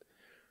does it.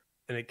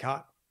 And it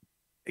can't.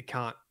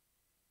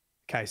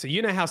 Okay, so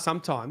you know how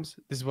sometimes,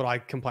 this is what I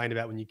complained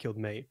about when you killed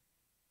me.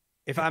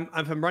 If I'm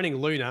running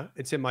Luna,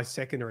 it's in my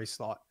secondary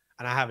slot,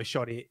 and I have a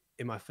shotty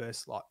in my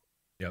first slot.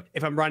 Yep.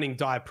 If I'm running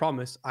Dire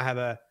Promise,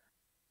 I've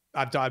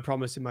Dire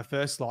Promise in my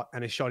first slot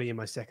and a shotty in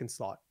my second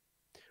slot.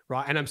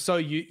 Right. And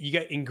you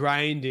get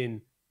ingrained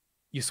in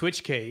your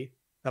switch key.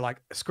 They're like,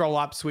 scroll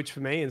up, switch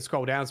for me, and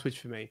scroll down, switch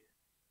for me.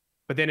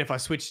 But then if I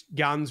switch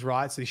guns,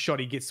 right, so the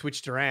shotty gets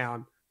switched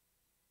around,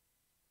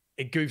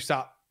 it goofs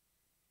up,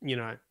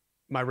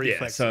 my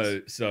reflexes. Yeah,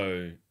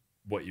 so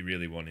what you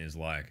really want is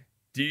like,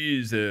 do you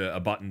use a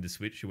button to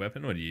switch your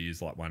weapon, or do you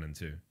use like 1 and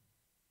 2?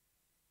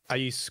 I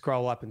use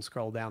scroll up and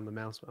scroll down the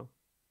mouse wheel.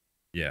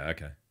 Yeah,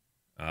 okay.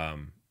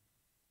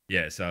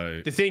 Yeah,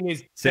 so the thing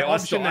is, I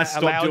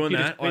stopped doing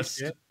that.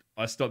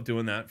 I stopped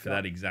doing that for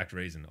that exact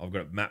reason. I've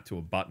got it mapped to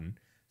a button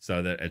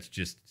so that it's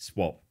just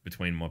swap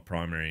between my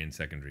primary and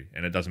secondary,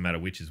 and it doesn't matter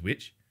which is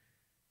which.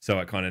 So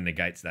it kind of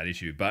negates that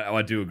issue. But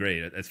I do agree,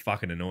 it's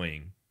fucking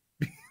annoying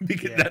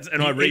because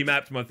I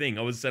remapped my thing.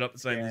 I was set up the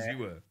same as you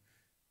were.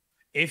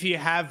 If you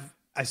have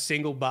a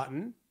single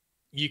button,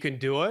 you can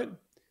do it.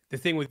 The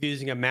thing with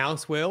using a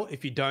mouse wheel,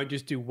 if you don't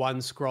just do one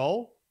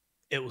scroll,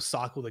 it will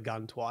cycle the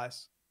gun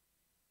twice.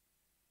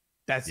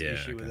 That's the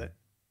issue with it.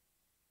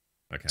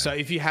 Okay. So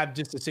if you have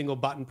just a single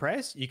button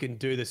press, you can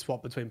do the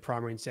swap between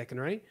primary and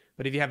secondary.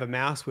 But if you have a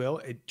mouse wheel,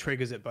 it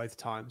triggers it both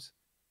times.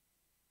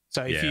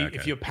 So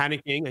if you're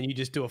panicking and you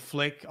just do a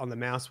flick on the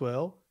mouse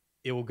wheel,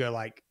 it will go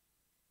like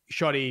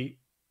shotty,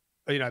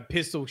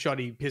 pistol,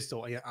 shotty,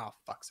 pistol. Oh,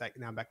 fuck's sake.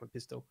 Now I'm back with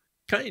pistol.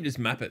 Can't you just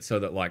map it so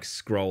that like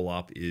scroll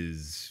up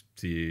is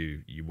to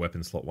your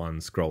weapon slot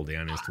 1, scroll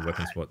down is to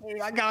weapon slot?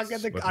 I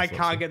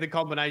can't get the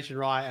combination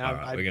right.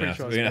 And we're gonna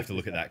have to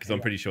look at that, because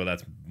I'm pretty sure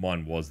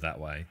mine was that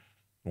way,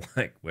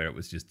 like where it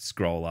was just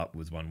scroll up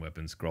was one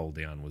weapon, scroll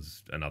down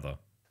was another.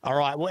 All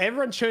right. Well,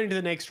 everyone tune into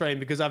the next stream,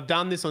 because I've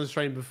done this on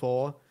stream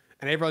before,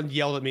 and everyone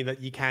yelled at me that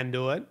you can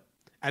do it,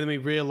 and then we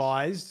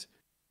realized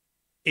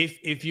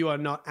if you are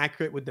not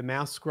accurate with the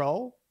mouse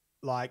scroll,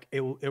 like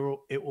it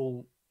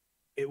will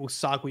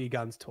cycle your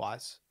guns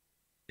twice.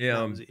 Yeah,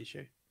 that was the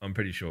issue. I'm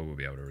pretty sure we'll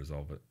be able to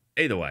resolve it.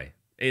 Either way,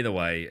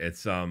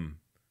 it's yeah.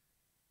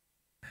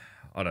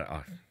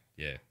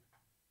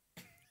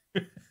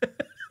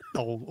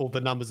 All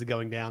the numbers are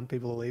going down.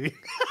 People are leaving.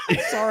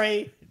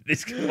 Sorry.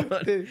 This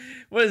guy,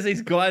 what is this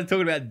guy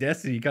talking about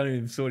Destiny? You can't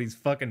even sort his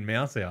fucking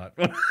mouse out.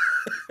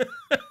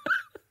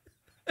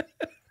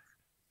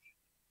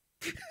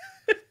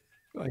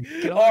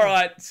 All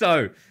right,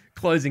 so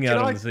closing out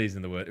on the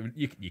season of the word.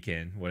 You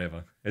can,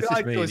 whatever. It's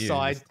just me do a and you.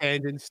 side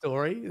tangent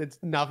story that's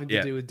nothing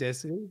to do with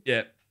Destiny.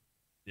 Yeah.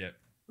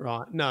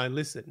 Right. No,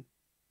 listen.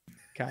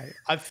 Okay.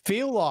 I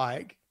feel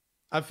like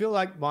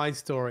my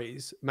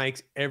stories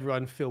makes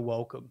everyone feel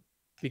welcome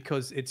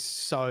because it's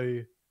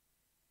so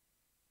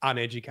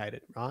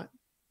uneducated, right?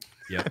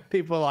 Yeah.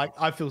 People are like,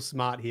 I feel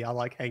smart here. I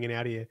like hanging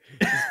out here.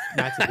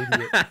 Matt's an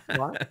idiot,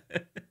 right?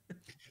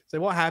 So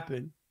what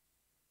happened?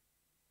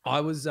 I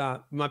was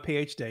my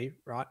PhD,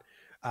 right?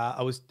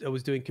 I was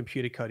doing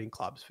computer coding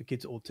clubs for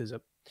kids with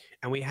autism,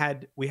 and we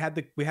have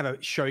a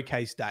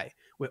showcase day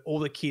where all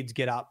the kids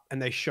get up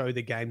and they show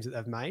the games that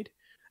they've made,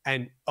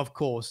 and of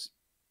course,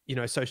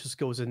 social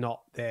skills are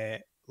not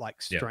their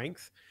like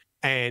strength,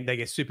 and they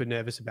get super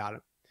nervous about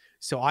it.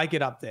 So I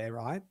get up there,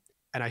 right,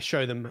 and I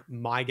show them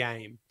my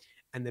game,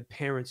 and the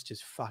parents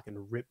just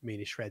fucking ripped me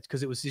to shreds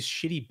because it was this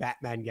shitty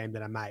Batman game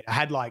that I made. I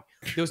had there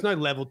was no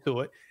level to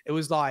it. It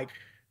was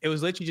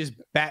literally just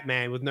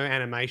Batman with no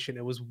animation.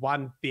 It was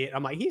one bit.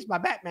 I'm like, here's my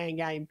Batman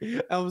game.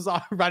 I was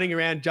like running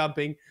around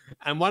jumping.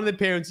 And one of the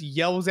parents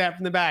yells out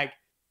from the back,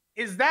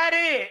 is that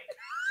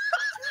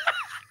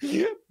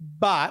it?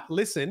 But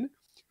listen,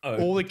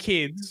 all the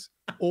kids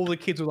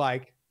were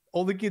like,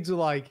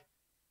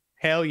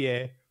 hell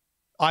yeah,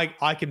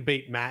 I can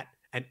beat Matt.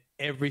 And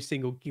every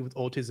single kid with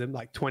autism,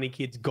 like 20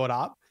 kids got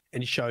up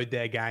and showed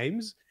their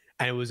games.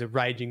 And it was a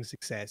raging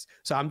success.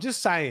 So I'm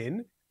just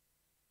saying,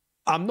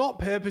 I'm not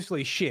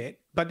purposely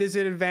shit, but there's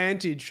an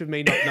advantage for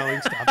me not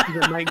knowing stuff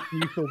because it makes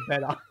you feel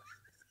better.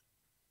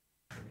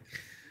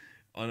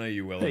 I know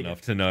you well enough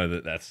to know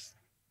that that's...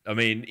 I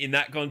mean, in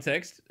that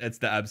context, that's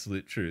the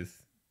absolute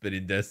truth. But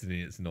in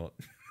Destiny, it's not.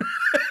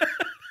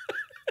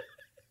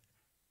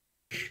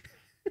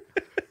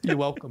 You're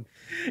welcome.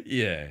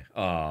 Yeah.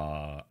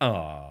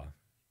 No,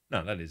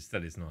 that is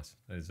nice.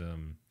 That is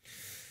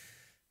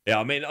Yeah,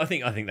 I mean, I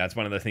think that's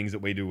one of the things that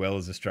we do well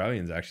as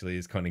Australians, actually,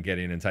 is kind of get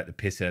in and take the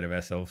piss out of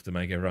ourselves to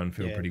make everyone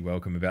feel pretty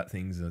welcome about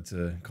things. It's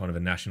a kind of a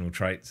national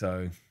trait.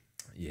 So,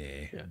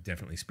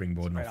 definitely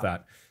springboarding off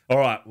that. All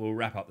right, we'll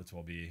wrap up the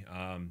 12 here.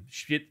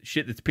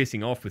 Shit that's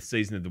pissing off with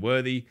Season of the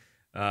Worthy.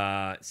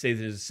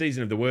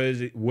 Season of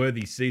the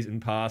Worthy Season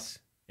Pass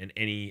and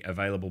any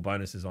available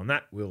bonuses on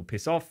that will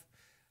piss off.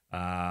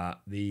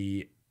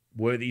 The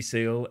Worthy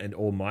Seal and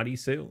Almighty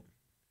Seal.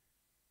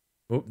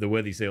 The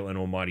Worthy Seal and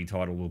Almighty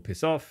title will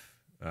piss off.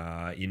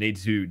 You need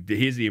to...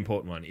 Here's the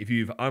important one. If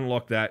you've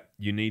unlocked that,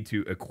 you need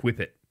to equip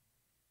it.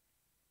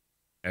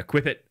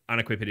 Equip it,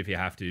 unequip it if you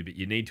have to, but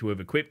you need to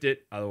have equipped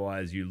it,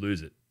 otherwise you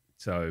lose it.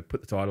 So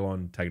put the title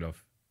on, take it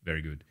off.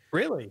 Very good.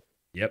 Really?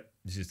 Yep.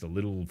 It's just a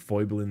little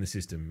foible in the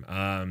system.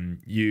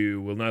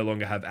 You will no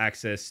longer have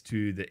access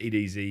to the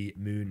EDZ,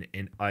 Moon,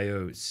 and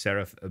IO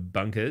Seraph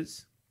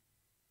bunkers.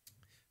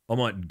 I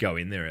might go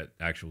in there at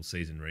actual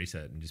season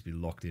reset and just be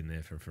locked in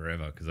there for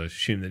forever because I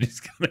assume they're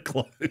just going to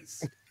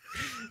close.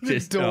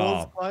 Just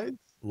doors closed?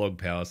 Log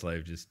Power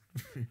Slave just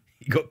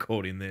he got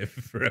caught in there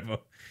for forever.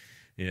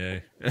 Yeah.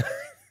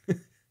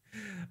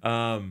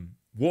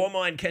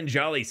 Warmind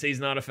Kenjali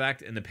season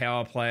artifact and the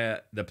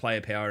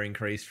player power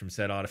increase from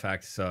said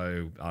artifact.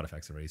 So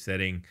artifacts are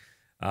resetting.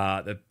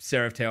 The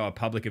Seraph Tower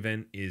public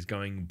event is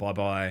going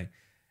bye-bye.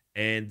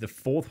 And the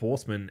Fourth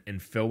Horseman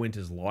and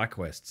Fellwinter's Lie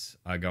quests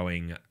are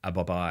going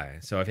bye-bye.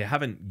 So if you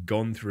haven't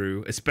gone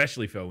through,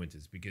 especially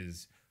Fellwinter's,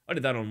 because I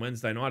did that on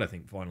Wednesday night, I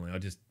think, finally. I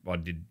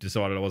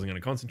decided I wasn't going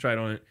to concentrate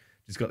on it.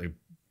 Just got the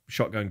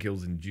shotgun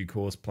kills in due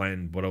course,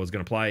 planned what I was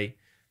going to play.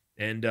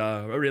 And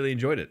I really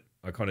enjoyed it.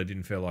 I kind of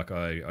didn't feel like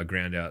I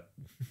ground out,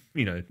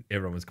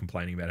 everyone was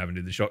complaining about having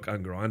to do the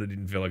shotgun grind. I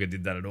didn't feel like I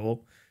did that at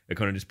all. It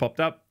kind of just popped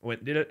up,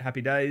 went and did it.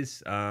 Happy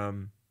days.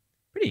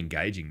 Pretty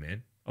engaging,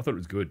 man. I thought it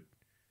was good.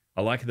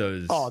 I like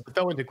those. Oh, the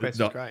Fellwinter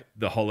quest is great.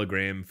 The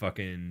hologram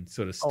fucking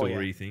sort of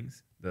story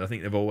things. I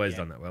think they've always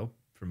done that well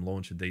from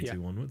launch of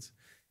D2 onwards.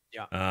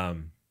 Yeah.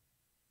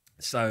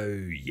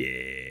 So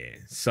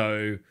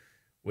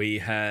we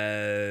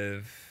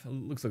have,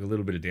 looks like a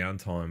little bit of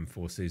downtime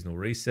for seasonal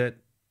reset.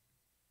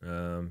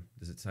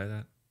 Does it say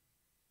that?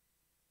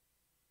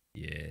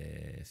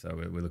 Yeah. So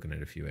we're looking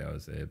at a few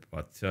hours there,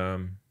 but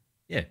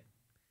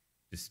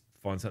just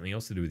find something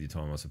else to do with your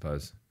time, I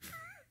suppose.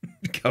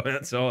 Go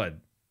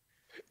outside.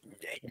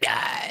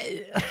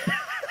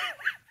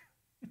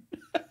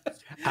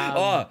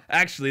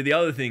 Actually, the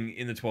other thing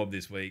in the 12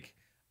 this week,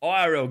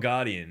 IRL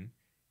Guardian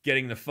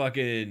getting the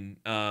fucking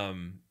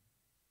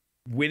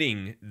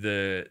winning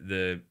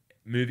the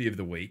movie of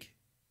the week.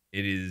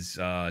 It is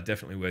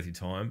definitely worth your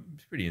time.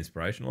 It's pretty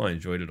inspirational. I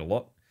enjoyed it a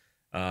lot.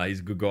 He's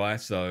a good guy,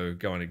 so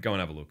go and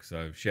have a look.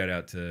 So shout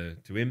out to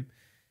him,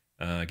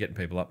 getting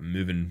people up and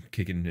moving,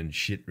 kicking and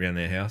shit around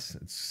their house.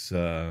 It's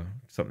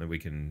something that we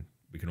can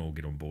all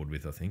get on board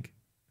with, I think,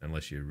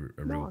 unless you're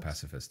a real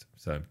pacifist.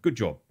 So good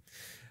job.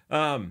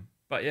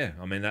 But yeah,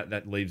 I mean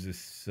that leaves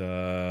us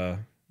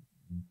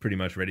pretty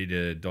much ready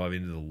to dive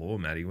into the law,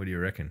 Matty. What do you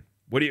reckon?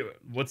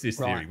 What's this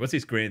theory? What's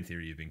this grand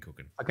theory you've been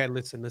cooking? Okay,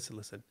 listen.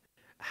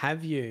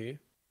 Have you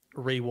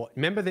rewatched?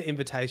 Remember the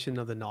invitation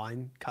of the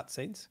 9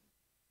 cutscenes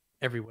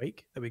every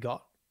week that we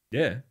got?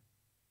 Yeah.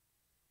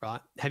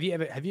 Right. Have you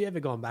ever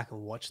gone back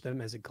and watched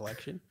them as a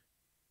collection?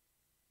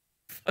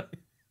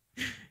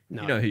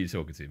 No. You know who you're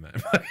talking to, man.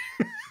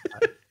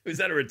 Is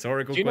that a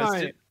rhetorical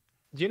question?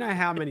 Do you know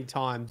how many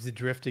times the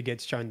Drifter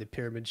gets shown the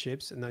pyramid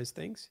ships and those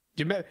things?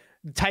 Do you remember?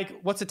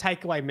 What's the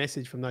takeaway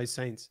message from those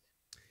scenes?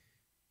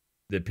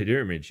 The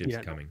pyramid ship's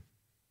coming.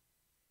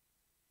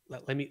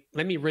 Let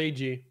me read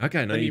you.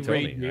 Okay, no, you tell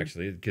me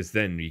actually, because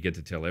then you get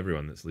to tell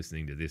everyone that's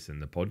listening to this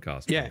and the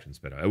podcast functions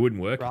better. It wouldn't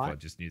work if I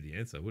just knew the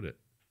answer, would it?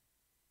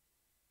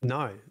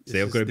 No.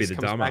 See, I've got to be the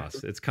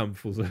dumbass. It's come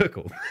full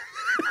circle.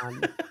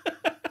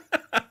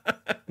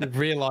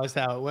 Realised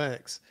how it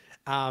works.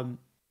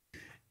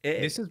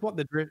 This is what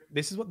the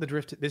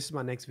Drifter. This is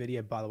my next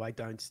video, by the way.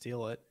 Don't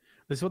steal it.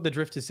 This is what the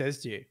Drifter says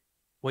to you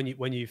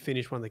when you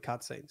finish one of the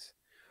cutscenes.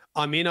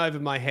 I'm in over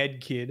my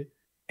head, kid.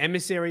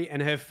 Emissary and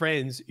her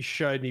friends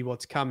showed me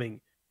what's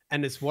coming,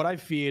 and it's what I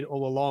feared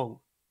all along.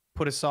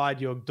 Put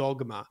aside your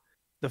dogma.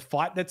 The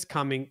fight that's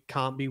coming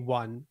can't be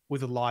won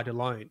with a light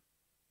alone.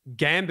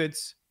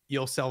 Gambit's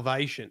your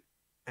salvation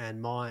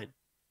and mine.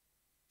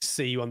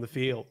 See you on the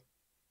field.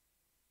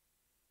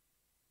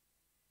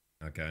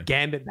 Okay.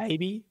 Gambit,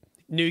 baby.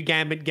 New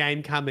Gambit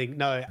game coming.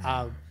 No,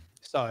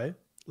 so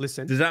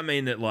listen. Does that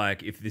mean that,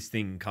 like, if this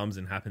thing comes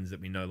and happens,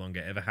 that we no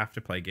longer ever have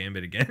to play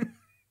Gambit again?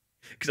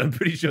 Because I'm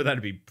pretty sure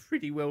that'd be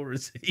pretty well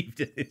received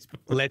at this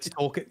point.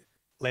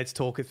 Let's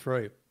talk it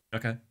through.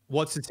 Okay.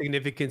 What's the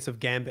significance of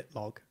Gambit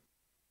log?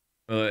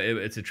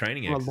 It's a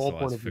training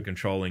exercise for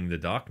controlling the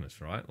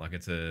darkness, right? Like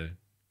it's the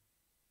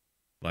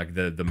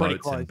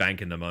moats and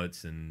banking the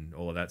moats and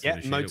all of that sort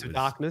of shit. Yeah, moats of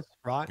darkness,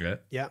 right?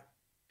 Yeah.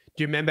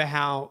 Do you remember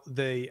how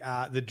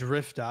the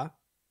Drifter?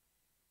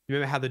 You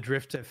remember how the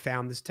Drifter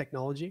found this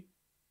technology?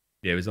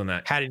 Yeah, it was on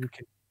that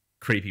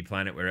creepy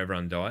planet where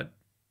everyone died.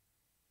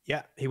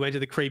 Yeah, he went to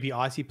the creepy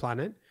icy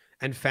planet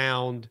and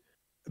found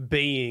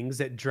beings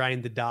that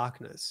drained the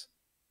darkness.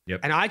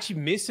 Yep. And I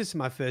actually missed this in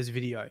my first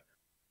video.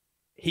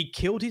 He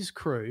killed his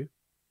crew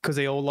because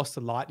they all lost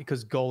the light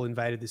because Gol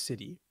invaded the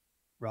city,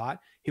 right?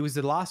 He was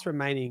the last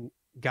remaining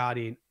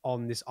guardian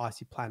on this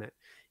icy planet.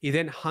 He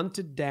then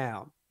hunted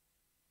down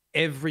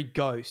every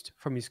ghost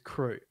from his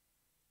crew.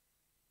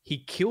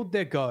 He killed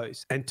their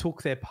ghosts and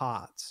took their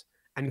parts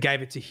and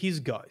gave it to his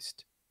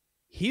ghost.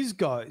 His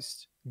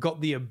ghost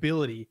got the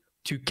ability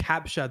to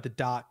capture the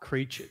dark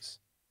creatures.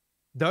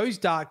 Those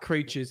dark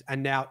creatures are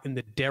now in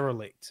the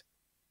derelict.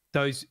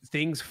 Those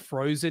things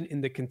frozen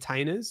in the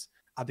containers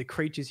are the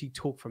creatures he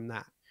took from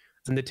that.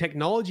 And the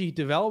technology he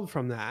developed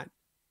from that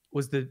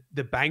was the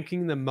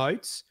banking, the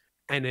moats,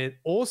 and then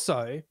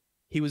also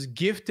he was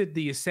gifted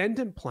the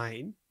Ascendant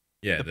Plane,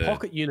 the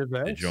pocket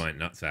universe, the giant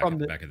nutsack at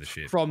the back of the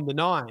ship. From the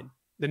 9.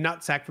 The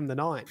nutsack from the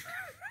 9.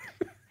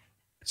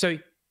 So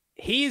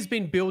he has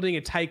been building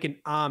a taken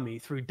army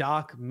through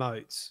dark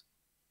moats,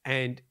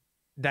 and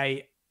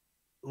they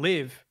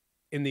live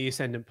in the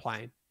Ascendant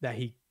Plane that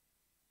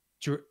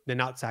the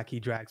nutsack he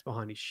drags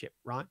behind his ship,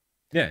 right?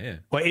 Yeah.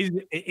 Well,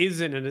 it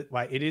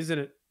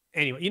isn't.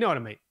 Anyway, you know what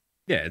I mean.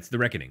 Yeah, it's the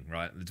Reckoning,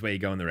 right? It's where you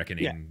go in the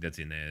Reckoning. That's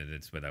in there.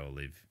 That's where they will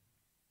live.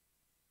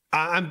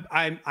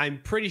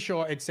 I'm pretty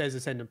sure it says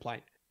Ascendant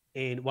Plane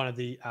in one of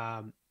the.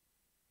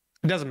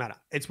 It doesn't matter.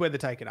 It's where the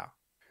Taken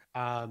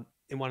are.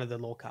 In one of the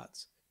lore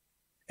cards,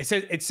 it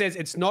says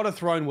it's not a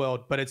throne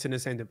world, but it's an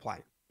Ascendant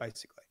Plane,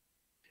 basically.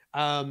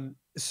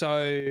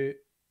 So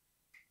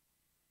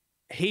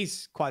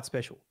he's quite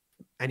special,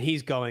 and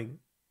he's going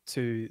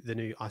to the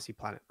new icy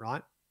planet,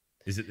 right?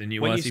 Is it the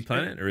new icy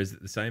planet, or is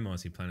it the same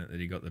icy planet that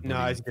he got the body?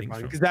 No, it's a different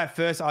one, because that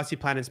first icy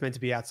planet is meant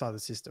to be outside the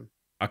system.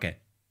 Okay.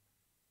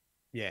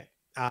 Yeah.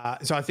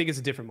 So I think it's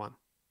a different one.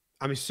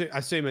 I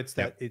assume it's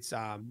that it's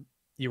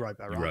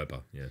Europa, right?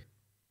 Europa, yeah.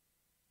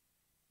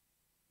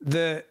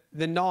 The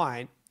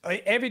 9,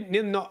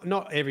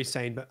 not every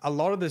scene, but a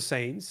lot of the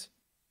scenes,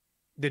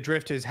 the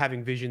Drifter is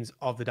having visions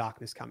of the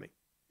darkness coming.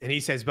 And he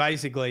says,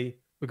 basically,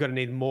 we've got to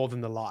need more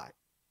than the light.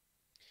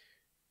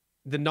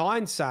 The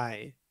 9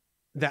 say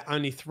that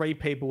only 3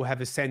 people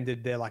have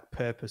ascended their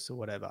purpose or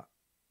whatever.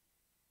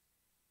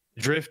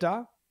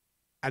 Drifter,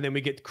 and then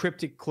we get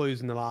cryptic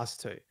clues in the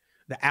last 2.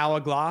 The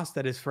hourglass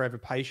that is forever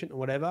patient or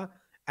whatever,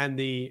 and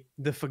the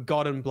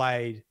forgotten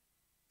blade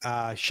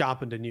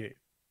sharpened anew.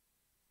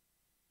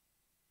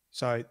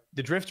 So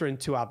the Drifter and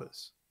 2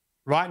 others.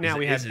 Right now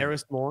we have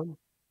Eris Morn.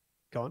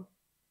 Go on.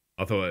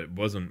 I thought it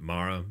wasn't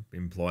Mara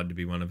implied to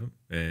be one of them,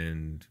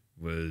 and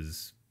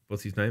was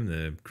what's his name?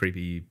 The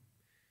creepy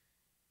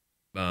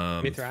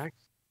Mithrax.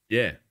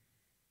 Yeah.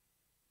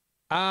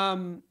 I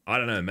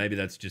don't know. Maybe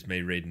that's just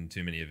me reading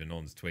too many of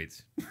Anon's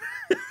tweets.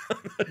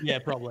 Yeah,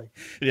 probably.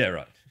 Yeah,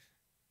 right.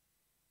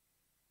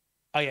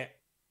 Oh yeah.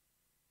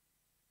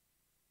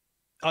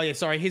 Oh yeah,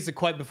 sorry. Here's the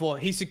quote before.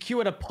 He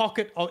secured a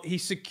pocket of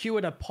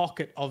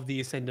the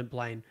ascendant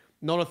plane,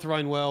 not a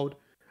throne world,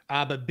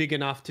 but big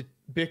enough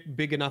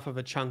of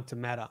a chunk to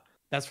matter.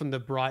 That's from the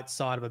bright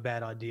side of a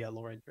bad idea,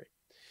 lore entry.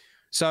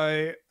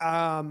 So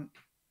I'm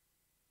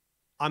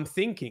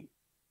thinking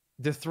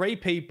the 3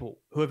 people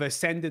who have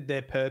ascended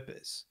their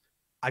purpose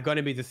are going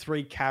to be the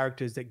 3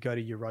 characters that go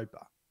to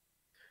Europa.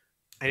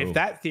 And if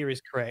that theory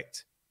is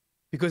correct,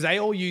 because they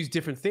all use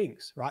different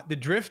things, right? The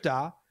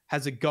Drifter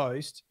has a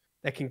ghost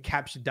that can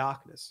capture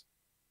darkness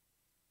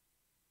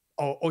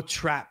or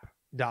trap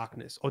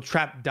darkness or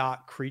trap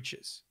dark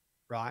creatures,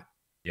 right?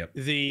 Yep.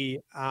 The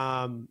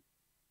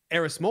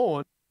Eris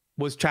Morn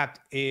was trapped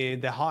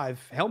in the Hive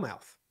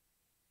Hellmouth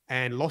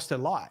and lost her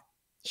light.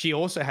 She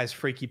also has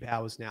freaky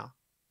powers now.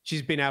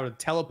 She's been able to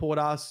teleport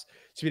us.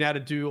 She's been able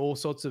to do all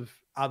sorts of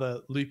other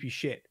loopy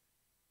shit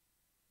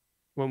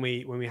when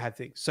we had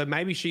things. So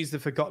maybe she's the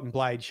Forgotten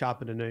Blade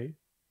sharpened anew.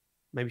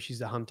 Maybe she's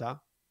the Hunter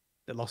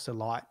that lost her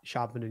light,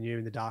 sharpened anew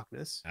in the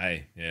darkness.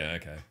 Hey, yeah,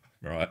 okay,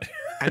 right.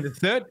 And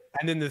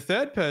then the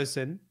third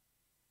person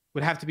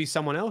would have to be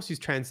someone else who's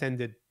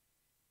transcended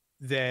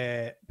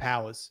their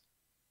powers,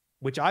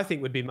 which I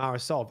think would be Mara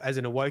Sov as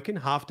an awoken,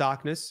 half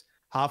darkness,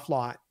 half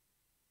light.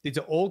 These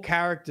are all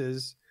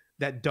characters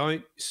that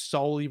don't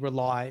solely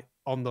rely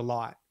on the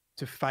light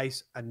to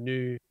face a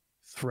new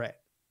threat.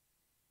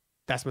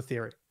 That's my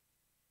theory.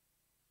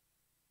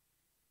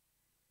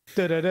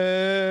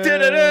 Da-da-da.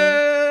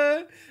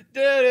 Da-da-da.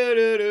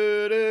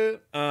 Da-da-da-da-da.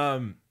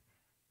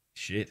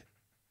 Shit.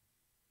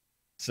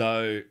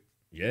 So,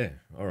 yeah,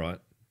 all right.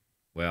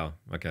 Wow,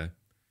 okay.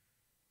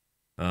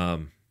 Yeah,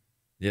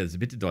 there's a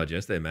bit to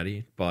digest there,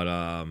 Matty, but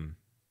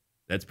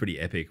that's pretty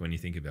epic when you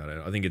think about it.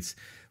 I think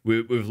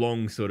we've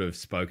long sort of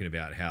spoken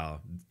about how,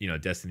 you know,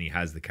 Destiny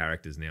has the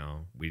characters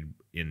now.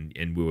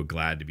 And we were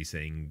glad to be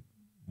seeing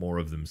more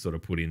of them sort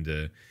of put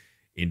into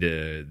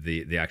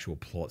the actual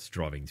plots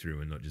driving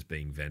through and not just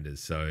being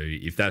vendors. So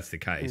if that's the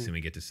case, and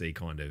we get to see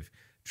kind of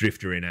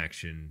Drifter in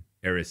action,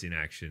 Eris in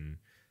action,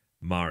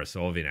 Mara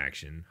Sov in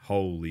action,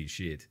 holy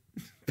shit,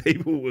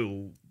 people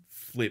will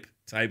flip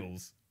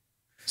tables.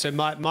 So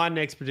my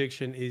next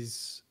prediction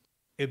is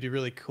it'd be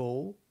really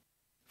cool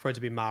for it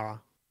to be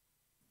Mara,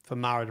 for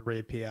Mara to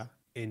reappear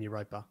in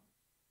Europa.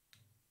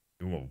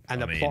 Well,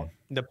 and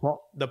the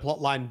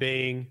plot line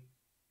being,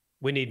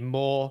 we need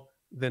more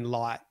than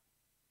light.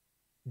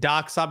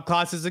 Dark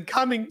subclasses are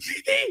coming.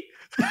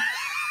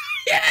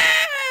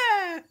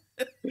 Yeah.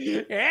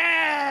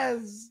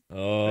 Yes.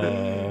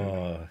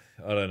 Oh,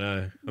 I don't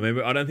know. I mean,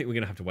 I don't think we're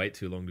gonna have to wait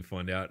too long to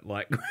find out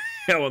like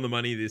how on the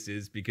money this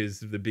is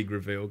because of the big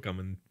reveal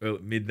coming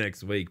mid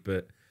next week.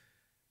 But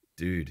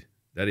dude,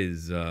 that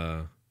is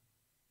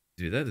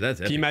that's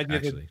epic, can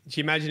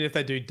you imagine if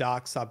they do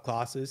dark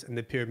subclasses and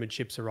the pyramid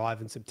ships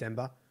arrive in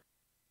September,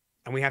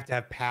 and we have to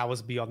have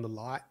powers beyond the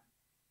light?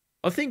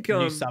 I think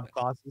new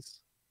subclasses.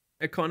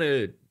 It kind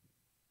of,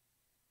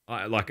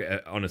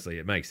 honestly,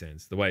 it makes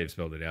sense. The way you've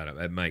spelled it out,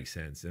 it makes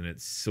sense. And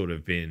it's sort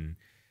of been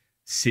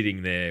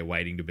sitting there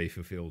waiting to be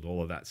fulfilled,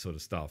 all of that sort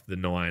of stuff. The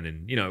 9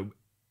 and, you know,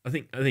 I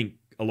think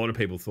a lot of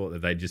people thought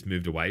that they just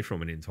moved away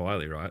from it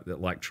entirely, right?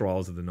 That like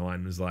Trials of the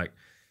 9 was like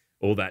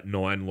all that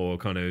 9 lore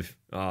kind of,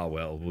 oh,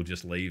 well, we'll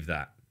just leave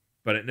that.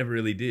 But it never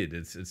really did.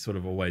 It's sort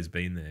of always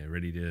been there,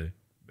 ready to,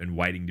 and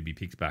waiting to be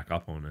picked back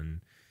up on.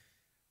 And,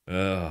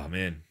 oh,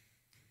 man.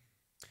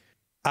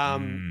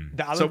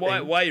 So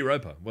why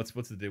Europa? What's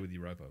the deal with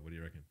Europa? What do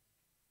you reckon?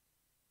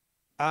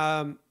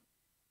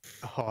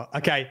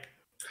 Okay.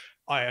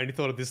 I only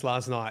thought of this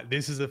last night.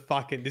 This is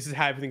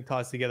how everything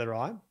ties together,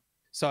 right?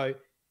 So,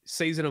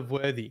 Season of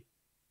Worthy,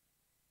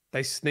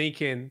 they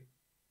sneak in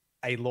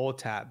a lore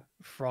tab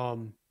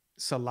from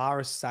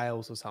Solaris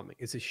Sails or something.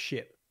 It's a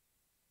ship,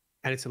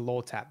 and it's a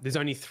lore tab. There's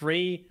only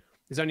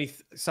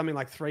something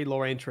like 3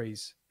 lore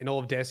entries in all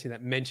of Destiny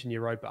that mention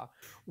Europa.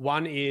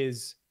 One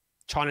is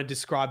trying to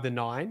describe the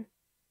 9,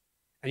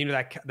 and you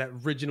know that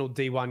original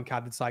D1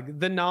 card that's like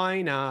the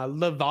 9 are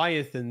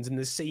leviathans in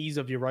the seas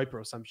of Europa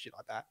or some shit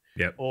like that.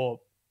 Yep. Or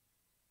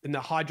in the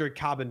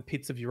hydrocarbon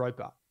pits of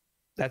Europa.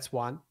 That's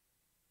one.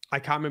 I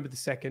can't remember the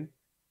second.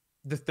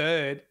 The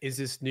third is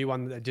this new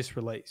one that they just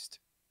released,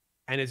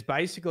 and it's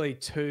basically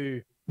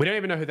 2. We don't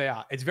even know who they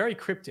are. It's very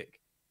cryptic,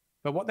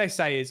 but what they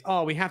say is,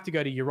 oh, we have to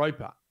go to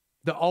Europa.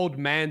 The old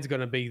man's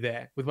going to be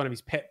there with one of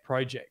his pet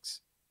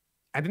projects.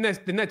 And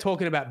then they're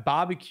talking about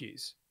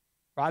barbecues,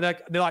 right?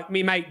 They're like,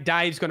 me mate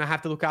Dave's going to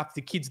have to look after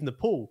the kids in the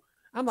pool.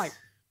 I'm like,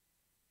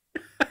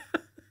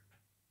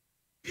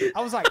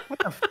 I was like, what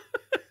the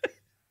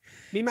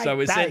me mate So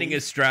we're Dave, sending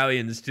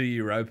Australians to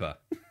Europa.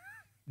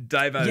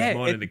 Davo's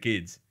minding the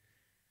kids.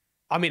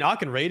 I mean, I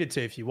can read it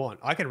to you if you want.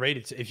 I can read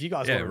it to, if you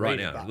guys want to right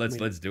read now. it.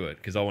 Let's do it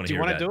because I want to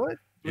hear about it. it. Do you want to do it?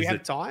 Do we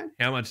have time?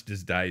 How much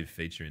does Dave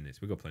feature in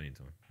this? We've got plenty of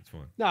time. It's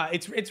fine. No,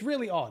 it's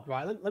really odd,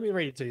 right? Let me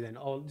read it to you then.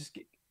 I'll just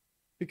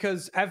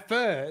because at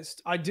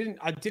first I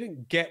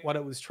didn't get what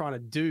it was trying to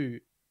do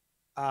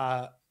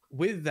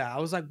with that, I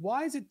was like,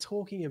 why is it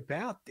talking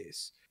about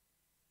this?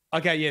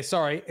 Okay, yeah,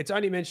 sorry. It's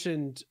only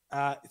mentioned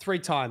 3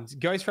 times.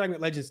 Ghost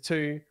Fragment Legends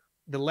 2,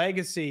 The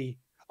Legacy.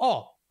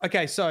 Oh,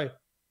 okay, so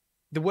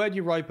the word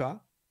Europa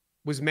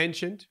was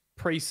mentioned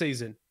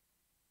pre-season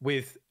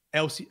with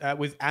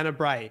with Anna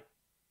Bray.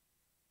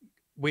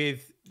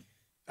 With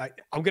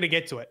I'm gonna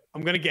get to it.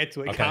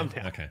 Okay, Calm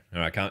down. okay,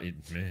 all right. Can't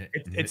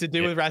It's to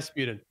do with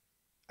Rasputin.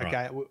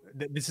 Okay,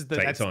 right. this is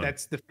that's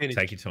the finish.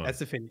 Take your time. That's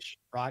the finish,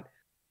 right?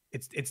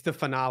 It's the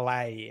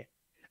finale.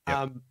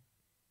 Yep.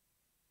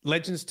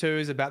 Legends 2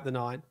 is about the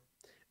 9,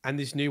 and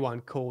this new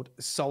one called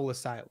Solar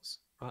Sails.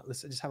 Right,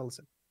 listen, just have a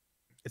listen.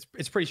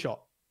 It's pretty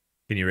short.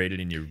 Can you read it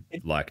in your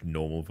like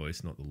normal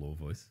voice, not the law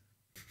voice?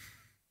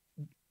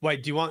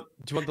 Wait, do you want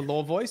the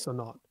law voice or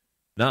not?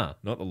 Nah,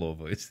 not the law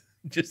voice.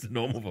 Just the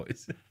normal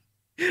voice.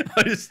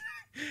 I just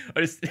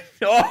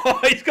oh,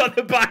 he's got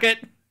the bucket.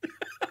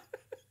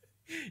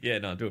 Yeah,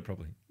 no, do it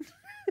properly.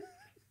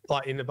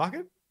 Like in the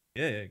bucket?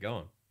 Yeah, go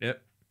on.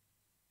 Yep.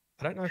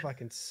 I don't know if I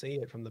can see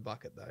it from the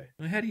bucket though.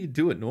 Well, how do you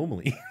do it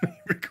normally when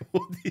you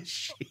record this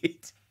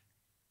shit?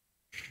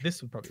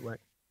 This would probably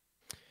work.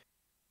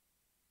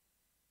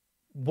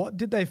 What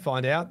did they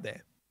find out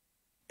there?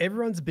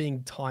 Everyone's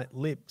being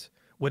tight-lipped.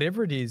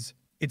 Whatever it is,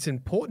 it's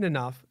important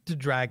enough to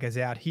drag us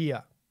out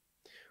here.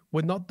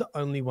 We're not the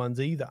only ones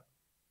either.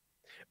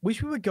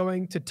 Wish we were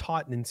going to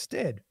Titan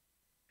instead.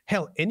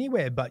 Hell,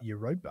 anywhere but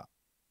Europa.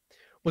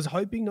 Was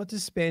hoping not to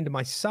spend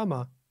my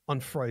summer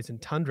on frozen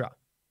tundra.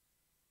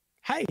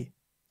 Hey,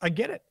 I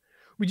get it.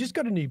 We just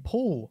got a new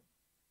pool.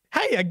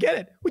 Hey, I get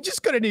it. We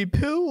just got a new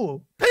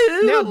pool.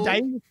 Now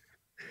Dave,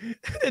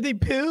 the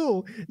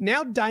pool.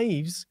 Now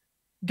Dave's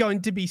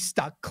going to be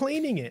stuck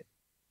cleaning it.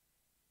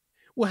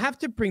 We'll have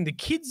to bring the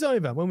kids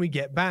over when we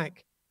get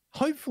back.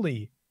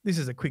 Hopefully, this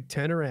is a quick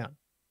turnaround.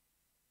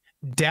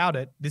 Doubt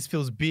it. This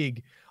feels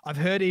big. I've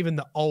heard even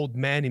the old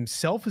man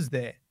himself is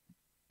there.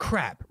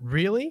 Crap,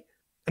 really?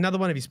 Another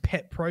one of his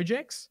pet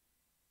projects?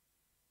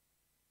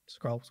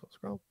 Scroll.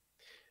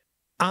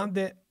 Aren't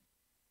they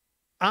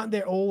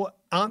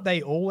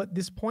all at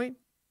this point?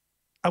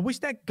 I wish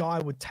that guy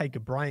would take a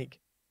break.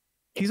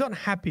 He's not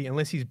happy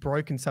unless he's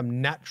broken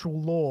some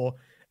natural law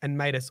and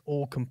made us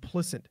all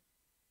complicit.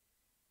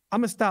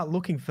 I'm going to start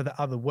looking for the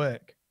other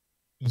work.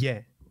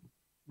 Yeah.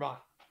 Right.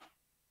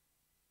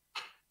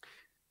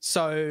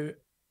 So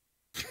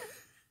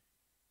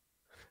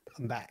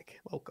I'm back.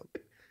 Welcome.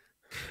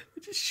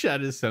 It just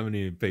shatters so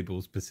many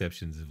people's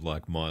perceptions of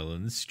like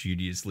Mylan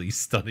studiously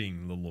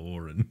studying the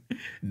law and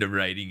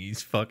narrating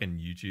his fucking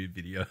YouTube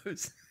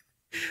videos.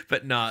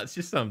 But nah, it's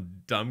just some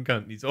dumb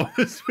cunt in his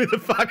office with a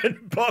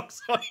fucking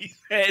box on his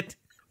head.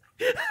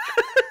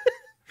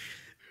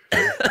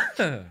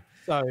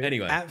 So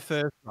anyway, at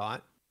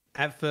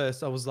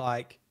first I was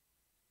like,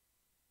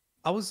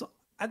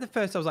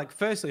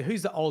 firstly,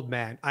 who's the old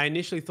man? I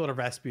initially thought of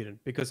Rasputin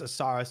because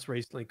Osiris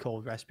recently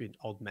called Rasputin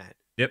old man.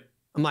 Yep.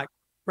 I'm like,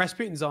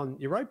 Rasputin's on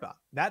Europa.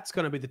 That's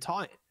going to be the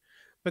tie-in.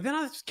 But then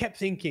I just kept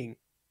thinking,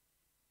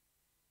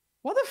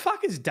 what the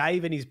fuck is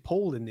Dave and his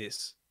pool in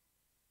this?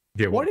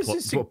 Yeah, what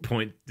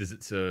point does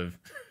it serve?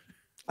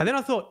 And then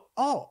I thought,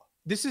 oh,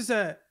 this is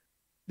an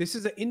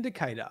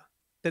indicator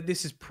that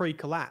this is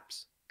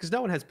pre-collapse because no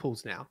one has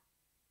pools now.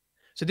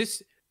 So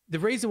the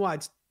reason why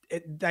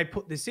they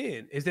put this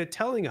in is they're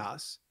telling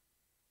us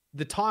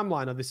the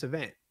timeline of this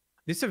event.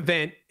 This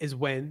event is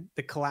when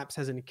the collapse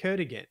hasn't occurred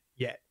again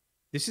yet.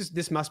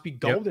 This must be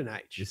golden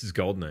age. This is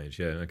golden age.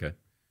 Yeah. Okay.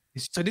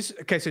 So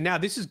now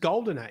this is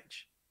golden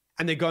age,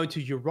 and they're going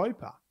to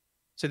Europa.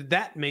 So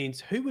that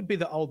means who would be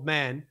the old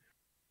man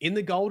in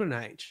the golden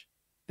age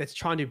that's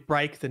trying to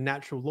break the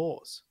natural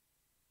laws?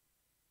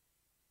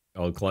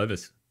 Old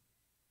Clovis.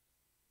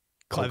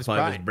 Clovis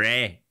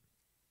Bray.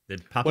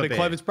 What did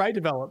Clovis Bray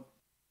develop?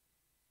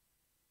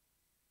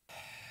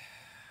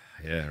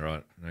 Yeah.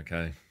 Right.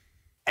 Okay.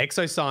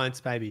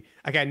 Exoscience, baby.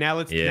 Okay,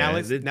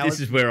 this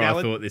is where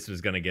I thought this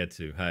was going to get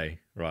to. Hey,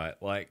 right,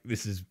 like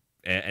this is,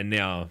 and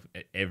now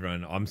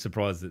everyone. I'm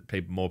surprised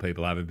that more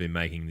people haven't been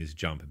making this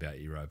jump about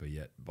Europa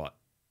yet. But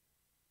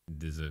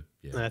there's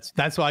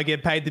that's why I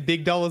get paid the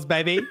big dollars,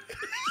 baby.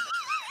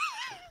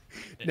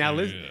 Now,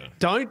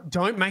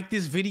 don't make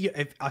this video.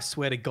 I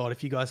swear to God,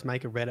 if you guys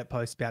make a Reddit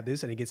post about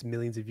this and it gets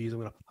millions of views, I'm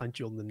going to punch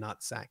you on the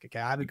nutsack. Okay,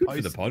 I haven't good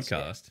posted for the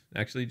podcast.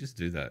 Actually, just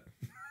do that.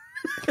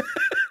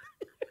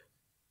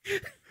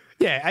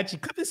 Yeah, actually,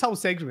 clip this whole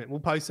segment.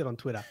 We'll post it on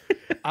Twitter.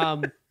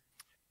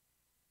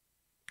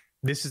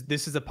 This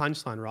is a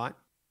punchline, right?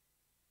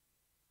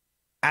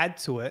 Add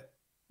to it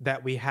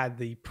that we had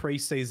the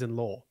preseason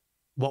law.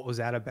 What was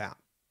that about?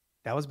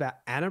 That was about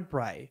Anna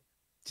Bray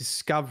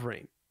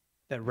discovering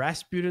that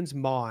Rasputin's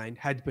mind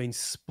had been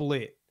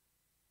split,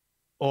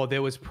 or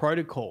there was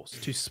protocols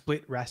to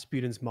split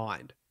Rasputin's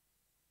mind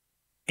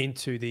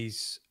into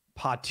these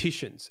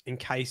partitions in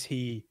case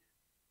he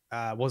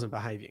wasn't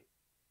behaving.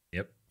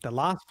 Yep. The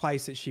last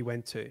place that she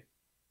went to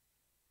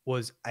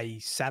was a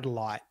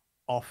satellite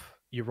off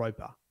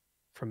Europa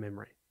from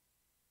memory.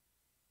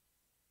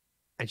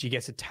 And she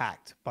gets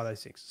attacked by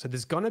those things. So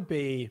there's going to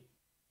be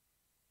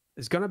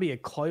there's going to be a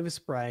Clover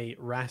Spray,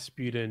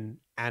 Rasputin,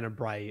 Anna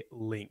Bray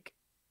link.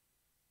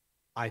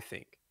 I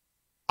think.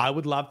 I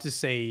would love to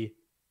see,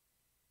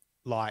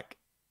 like,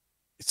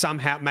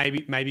 somehow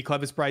maybe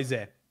Clover Spray's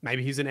there.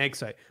 Maybe he's an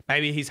exo.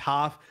 Maybe he's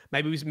half.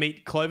 Maybe we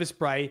meet Clover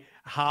Spray,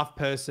 half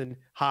person,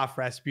 half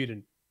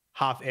Rasputin,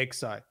 half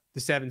exo.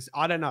 The sevens.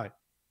 I don't know.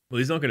 Well,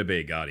 he's not going to be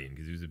a Guardian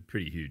because he was a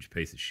pretty huge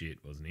piece of shit,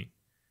 wasn't he?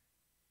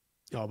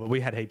 Oh, but we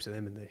had heaps of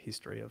them in the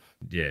history of.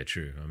 Yeah,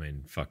 true. I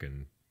mean,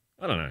 fucking.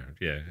 I don't know.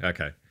 Yeah.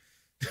 Okay.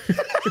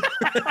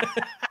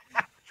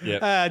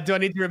 Yeah. Do I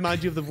need to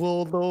remind you of the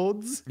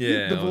warlords?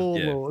 Yeah, the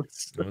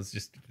warlords. Yeah. I was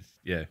just,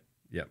 yeah.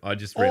 I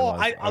just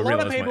realized. A lot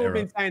of people have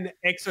been saying the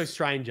Exo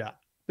Stranger,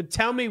 but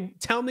tell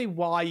me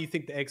why you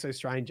think the Exo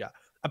Stranger,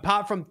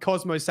 apart from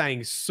Cosmo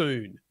saying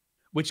soon,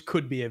 which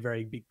could be a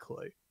very big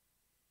clue.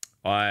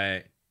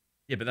 Yeah,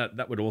 but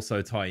that would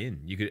also tie in.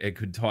 It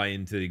could tie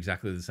into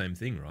exactly the same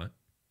thing, right?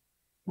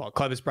 Well,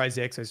 Clover Spray's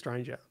the Exo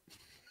Stranger.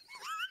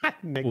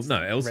 Well,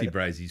 no, Elsie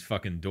Bray's his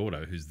fucking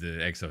daughter, who's the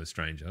Exo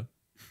Stranger.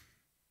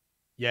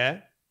 Yeah.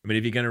 I mean,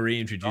 if you're going to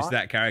reintroduce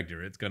that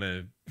character, it's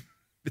gonna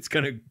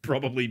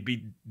probably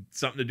be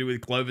something to do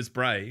with Clover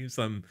Spray,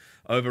 some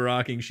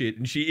overarching shit.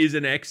 And she is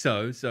an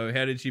Exo, so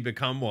how did she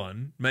become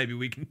one? Maybe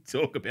we can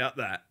talk about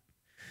that.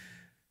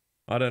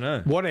 I don't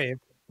know. What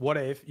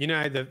if you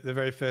know the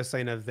very first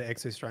scene of the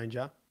Exo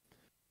Stranger?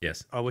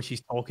 Yes. Oh, where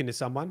she's talking to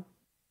someone.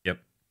 Yep.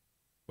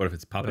 What if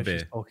it's Papa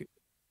Bear?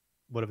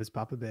 What if it's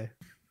Papa Bear?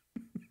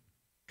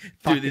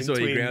 Do this or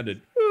you're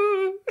grounded.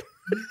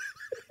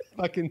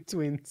 Fucking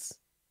twins.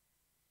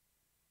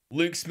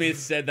 Luke Smith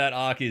said that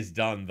arc is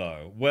done,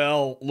 though.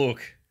 Well,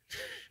 look.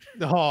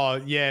 Oh,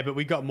 yeah, but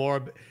we got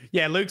more.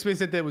 Yeah, Luke Smith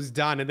said that it was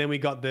done, and then we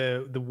got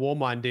the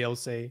Warmind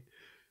DLC.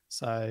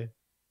 So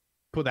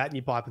put that in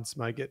your pipe and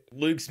smoke it.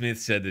 Luke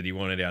Smith said that he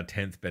wanted our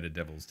 10th Better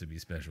Devils to be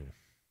special.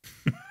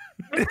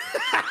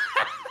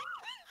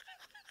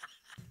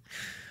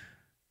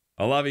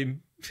 I love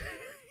him.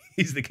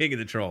 He's the king of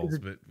the trolls,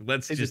 but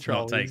let's just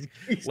not take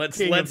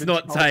let's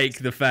not take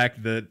the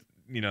fact that,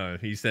 you know,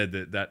 he said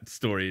that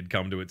story had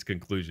come to its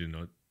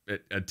conclusion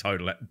at a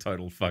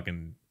total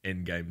fucking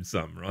end game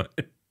sum, right?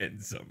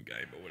 End sum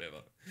game or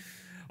whatever.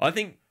 I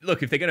think,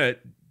 look, if they're gonna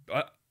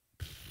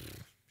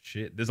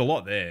shit, there's a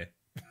lot there.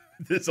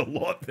 There's a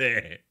lot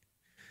there.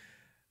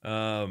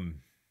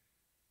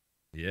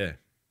 Yeah.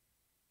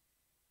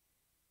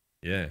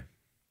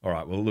 All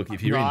right. Well, look,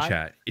 if you're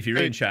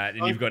in chat,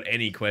 and you've got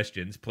any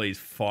questions, please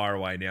fire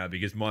away now,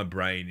 because my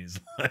brain is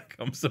like,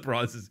 I'm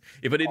surprised.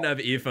 If I didn't have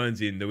earphones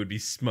in, there would be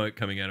smoke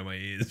coming out of my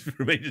ears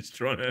for me just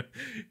trying to.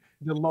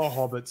 The lore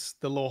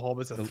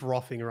hobbits are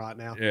frothing right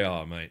now.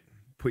 Yeah, mate.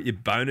 Put your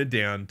boner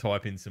down,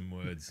 type in some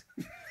words.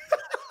 Get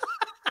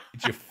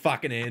your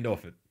fucking hand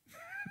off it.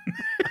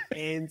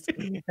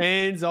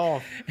 Hands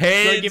off.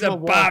 Hands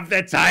above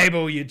the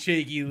table, you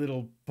cheeky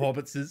little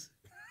hobbitses.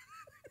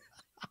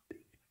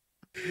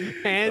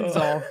 Hands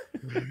off,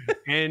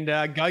 and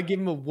go give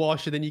him a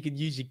wash, and then you can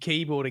use your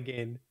keyboard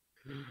again.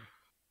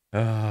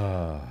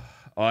 Yeah,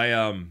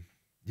 I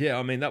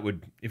mean, that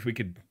would, if we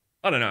could,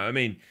 I don't know. I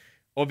mean,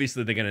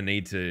 obviously they're going to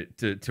need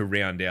to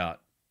round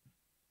out.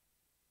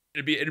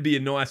 It'd be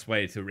a nice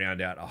way to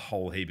round out a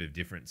whole heap of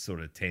different sort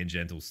of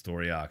tangential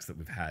story arcs that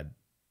we've had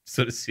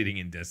sort of sitting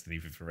in Destiny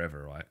for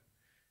forever,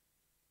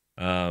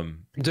 right?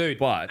 Dude,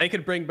 but they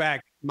could bring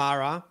back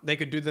Mara. They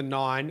could do the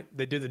 9.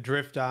 They do the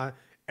Drifter,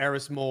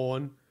 Eris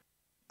Morn,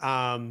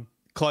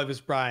 Clover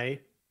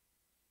Spray,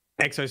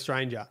 Exo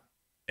Stranger.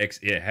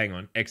 Hang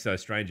on, Exo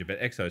Stranger.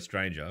 But Exo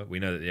Stranger, we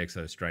know that the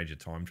Exo Stranger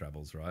time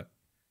travels, right?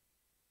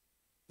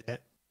 Yeah.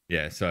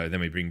 Yeah, so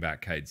then we bring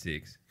back Cade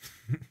 6.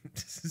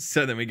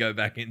 So then we go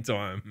back in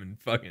time and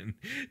fucking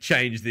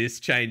change this,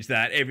 change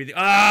that, everything.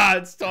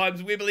 It's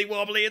time's wibbly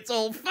wobbly. It's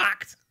all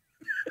fucked.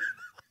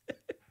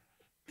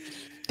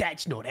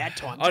 That's not our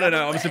time. I don't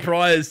know. I'm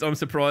surprised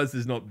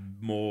there's not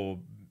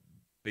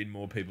been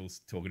more people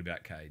talking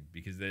about Cade,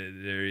 because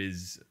there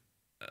is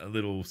a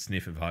little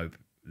sniff of hope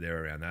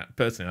there around that.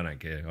 Personally, I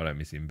don't care. I don't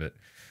miss him, but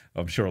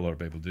I'm sure a lot of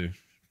people do.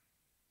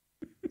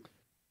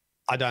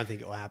 I don't think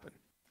it will happen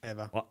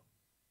ever. What?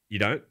 You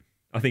don't?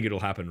 I think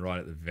it'll happen right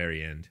at the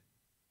very end.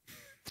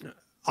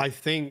 I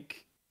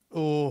think.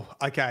 Oh,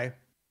 okay.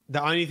 The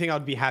only thing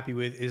I'd be happy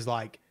with is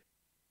like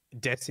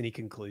Destiny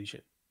conclusion.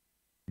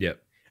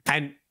 Yep.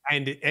 And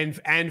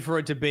for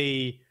it to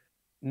be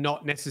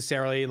not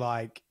necessarily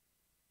like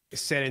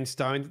set in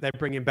stone that they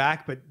bring him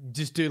back, but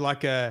just do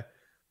like a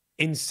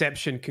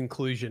Inception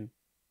conclusion,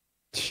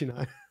 you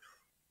know,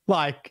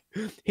 like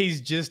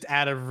he's just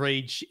out of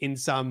reach in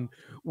some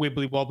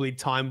wibbly wobbly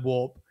time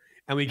warp,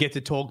 and we get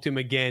to talk to him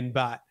again,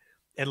 but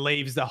it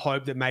leaves the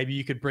hope that maybe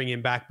you could bring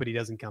him back, but he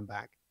doesn't come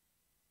back.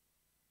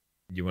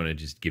 You want to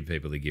just give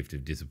people the gift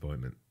of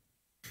disappointment.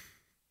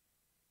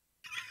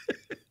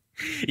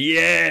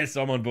 Yes,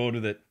 I'm on board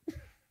with it.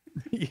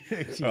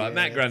 All right,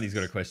 Matt Grundy's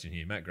got a question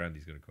here.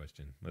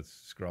 Let's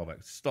scroll back.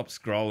 Stop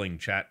scrolling,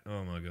 chat.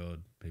 Oh my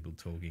God, people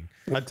talking.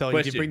 I tell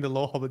you bring the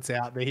Law Hobbits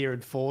out. They're here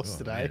in force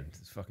today. Man,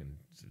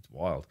 it's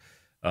wild.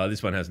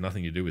 This one has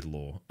nothing to do with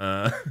law.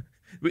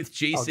 With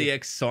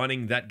GCX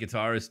signing that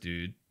guitarist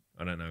dude,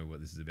 I don't know what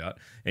this is about,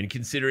 and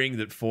considering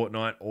that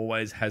Fortnite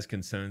always has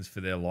concerns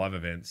for their live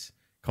events,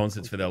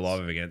 concerts for their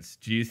live events,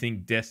 do you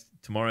think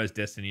tomorrow's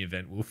Destiny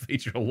event will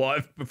feature a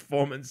live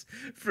performance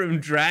from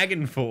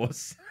Dragon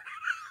Force?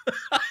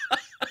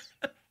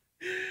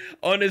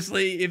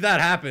 Honestly, if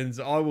that happens,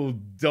 I will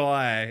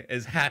die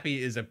as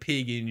happy as a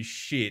pig in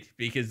shit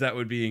because that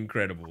would be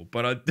incredible.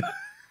 But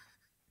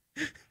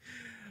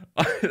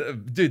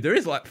dude, there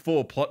is like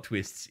 4 plot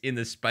twists in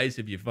the space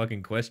of your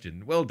fucking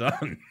question. Well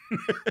done.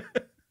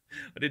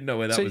 I didn't know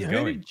where that was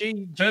going. Who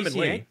did Herman GCX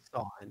Lee.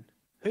 sign?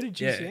 Who did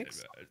GCX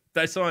sign?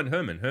 They signed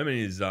Herman. Herman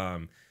is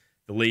the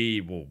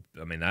lead. Well,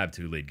 I mean, they have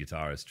 2 lead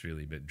guitarists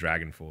really, but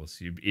Dragon Force.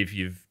 If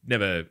you're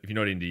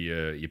not into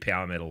your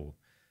power metal,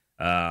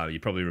 you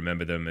probably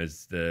remember them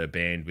as the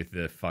band with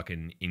the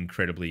fucking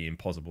incredibly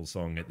impossible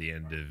song at the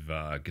end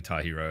of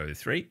Guitar Hero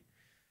 3,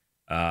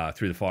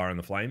 Through the Fire and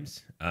the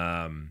Flames.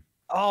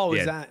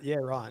 Is that? Yeah,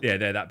 right. Yeah,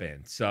 they're that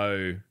band.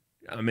 So,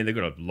 I mean, they've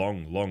got a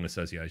long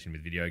association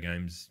with video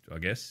games, I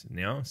guess,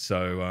 now.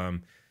 So, I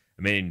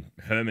mean,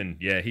 Herman,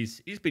 yeah,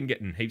 he's been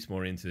getting heaps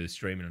more into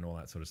streaming and all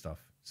that sort of stuff,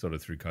 sort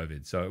of through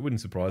COVID. So it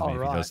wouldn't surprise me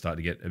if he does start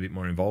to get a bit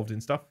more involved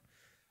in stuff.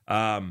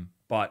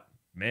 But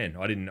man,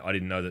 I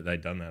didn't know that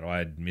they'd done that. I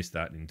had missed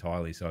that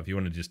entirely. So if you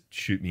want to just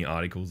shoot me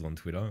articles on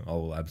Twitter, I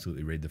will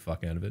absolutely read the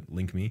fuck out of it.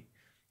 Link me.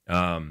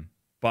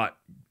 But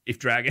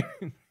if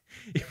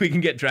we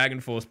can get Dragon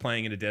Force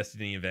playing at a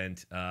Destiny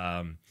event,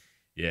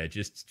 yeah,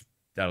 just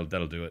that'll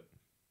do it.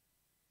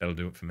 That'll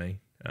do it for me.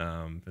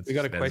 We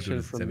got a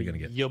question from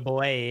your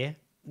boy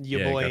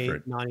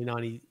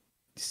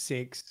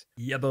 1996.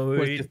 Yeah, boy.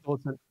 What's your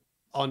thoughts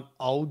on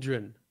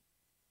Aldrin?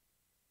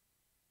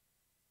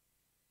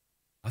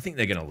 I think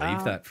they're going to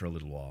leave that for a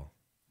little while.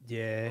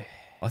 Yeah.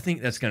 I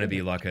think that's going to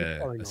be like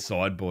a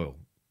side boil,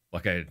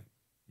 like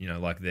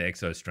like the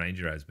Exo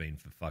Stranger has been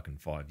for fucking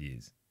 5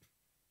 years.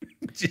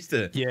 Just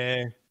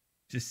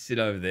sit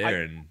over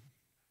there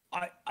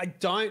I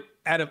don't,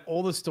 out of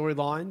all the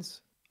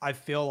storylines, I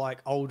feel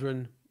like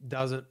Aldrin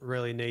doesn't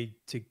really need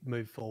to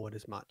move forward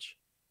as much.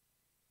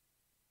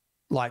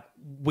 Like,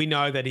 we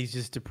know that he's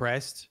just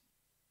depressed.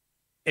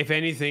 If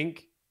anything,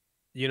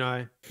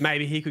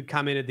 maybe he could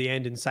come in at the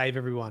end and save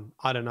everyone.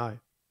 I don't know.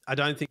 I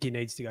don't think he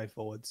needs to go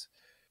forwards.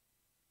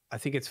 I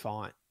think it's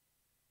fine.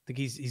 I think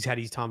he's had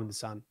his time in the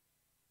sun.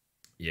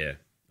 Yeah.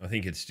 I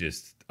think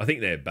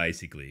they're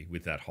basically,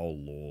 with that whole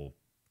lore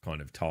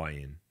kind of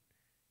tie-in,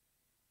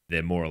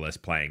 they're more or less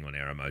playing on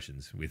our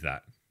emotions with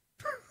that.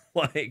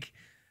 Like,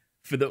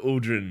 for the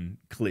Aldrin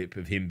clip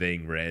of him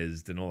being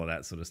rezzed and all of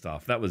that sort of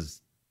stuff, that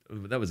was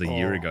a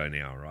year ago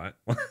now, right?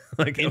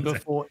 Like in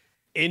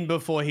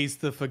before he's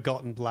the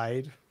forgotten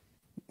blade.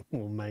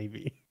 Or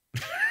maybe.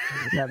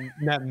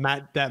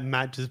 that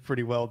matches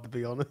pretty well, to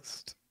be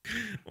honest.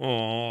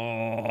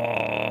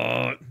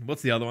 Oh,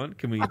 what's the other one?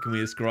 Can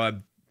we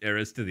ascribe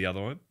errors to the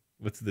other one?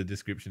 What's the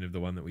description of the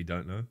one that we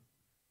don't know?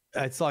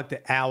 It's like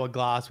the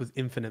hourglass with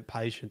infinite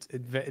patience.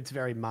 It's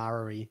very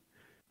Mara-y,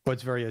 or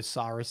it's very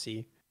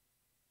Osiris-y.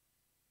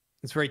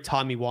 It's very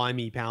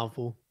timey-wimey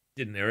powerful.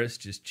 Didn't Eris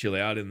just chill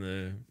out in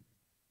the,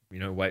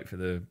 wait for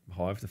the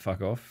hive to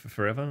fuck off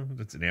forever?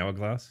 That's an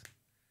hourglass.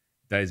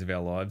 Days of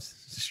our lives,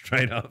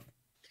 straight up.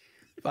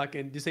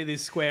 Fucking, do you see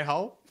this square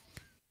hole?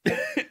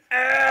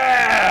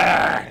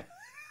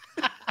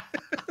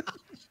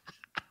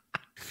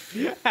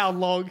 How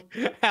long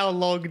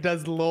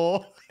does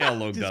law? How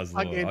long does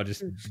law? I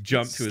just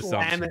jump to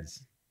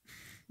assumptions.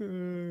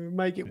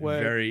 Make it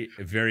work. Very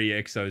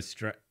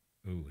exo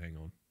Ooh, hang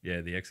on.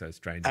 Yeah, the Exo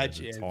Stranger is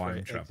a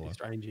time traveler.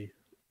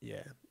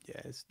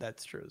 Yes,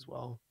 that's true as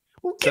well.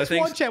 Well, guess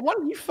what, Chad? Why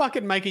don't you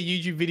fucking make a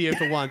YouTube video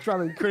for once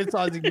rather than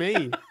criticizing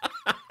me?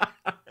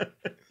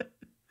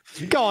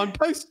 Go on,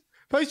 post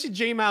your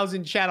Gmails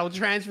in chat. I'll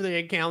transfer the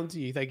account to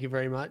you. Thank you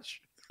very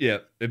much. Yeah,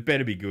 it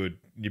better be good.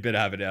 You better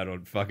have it out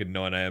on fucking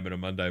 9 a.m. on a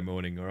Monday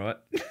morning, all right?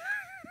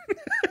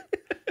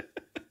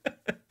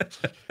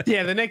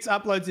 Yeah, the next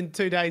upload's in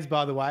 2 days,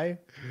 by the way.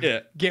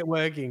 Yeah. Get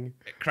working.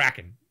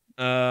 Cracking.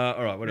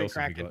 All right, what else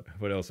have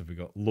we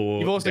got? Law.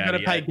 You've also got to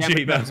pay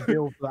Gama's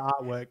bill for the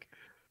artwork.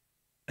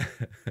 Yeah,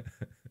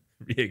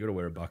 you got to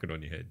wear a bucket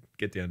on your head.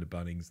 Get down to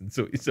Bunnings and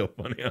sort yourself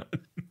one out.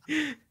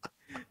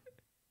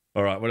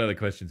 All right, what other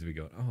questions have we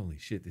got? Holy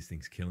shit, this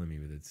thing's killing me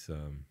with its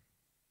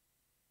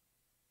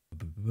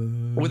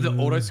With the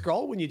auto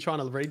scroll when you're trying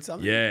to read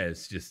something? Yeah,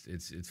 it's just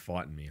it's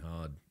fighting me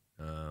hard.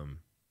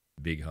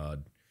 Big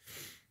hard.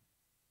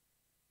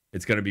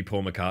 It's going to be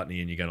Paul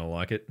McCartney and you're going to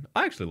like it.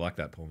 I actually like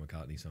that Paul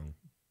McCartney song.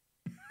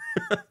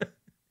 Do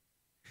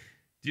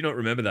you not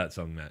remember that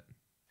song, Matt?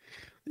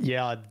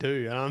 Yeah, I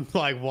do. And I'm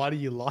like, why do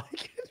you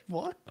like it?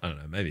 What? I don't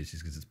know. Maybe it's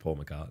just because it's Paul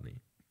McCartney.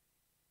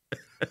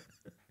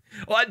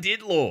 Well, I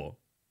did Law.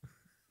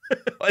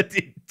 I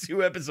did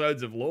 2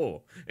 episodes of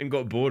Law and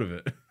got bored of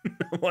it.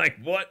 I'm like,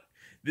 what?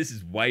 This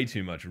is way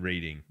too much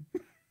reading.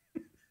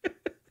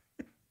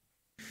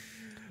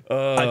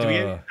 Do we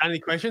get any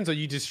questions, or are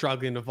you just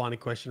struggling to find a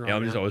question right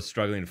now? I was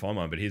struggling to find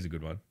one, but here's a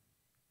good one.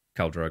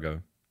 Khal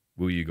Drogo.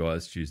 Will you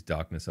guys choose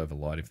darkness over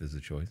light if there's a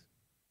choice?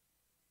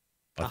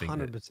 I think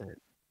 100%.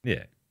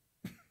 Yeah.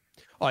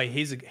 Oh,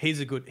 here's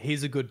a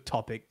good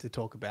topic to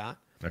talk about.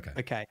 Okay.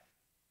 Okay.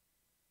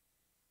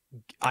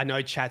 I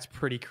know chat's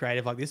pretty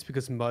creative like this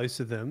because most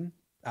of them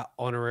are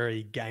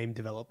honorary game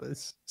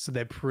developers, so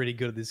they're pretty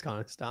good at this kind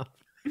of stuff.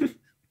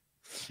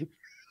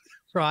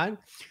 Right?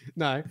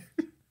 No.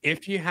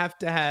 If you have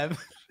to have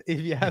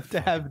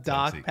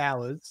dark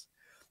powers,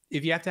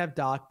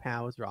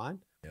 right?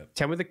 Yep.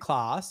 Tell me the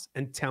class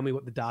and tell me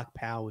what the dark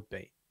power would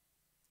be.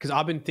 Because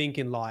I've been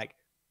thinking like,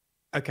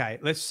 okay,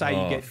 let's say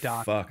you get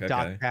dark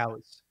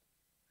powers.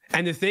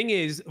 And the thing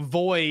is,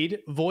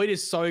 void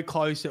is so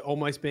close to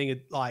almost being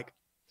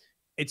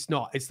it's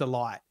not, it's the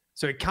light.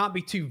 So it can't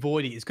be too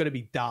voidy. It's got to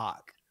be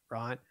dark,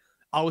 right?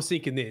 I was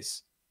thinking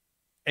this.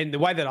 And the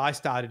way that I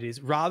started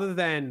is rather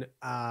than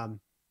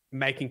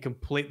making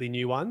completely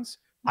new ones,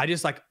 I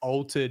just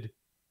altered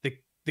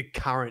the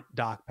current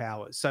dark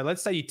powers. So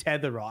let's say you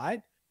tether,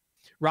 right?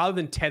 Rather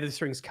than tether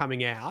strings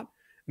coming out,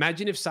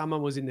 imagine if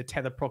someone was in the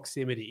tether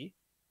proximity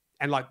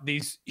and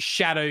these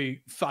shadow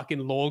fucking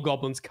law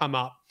goblins come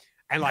up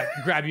and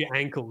grab your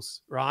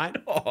ankles, right?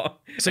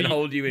 So and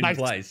hold you in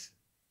place.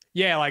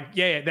 Yeah,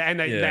 and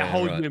they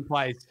hold you in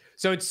place.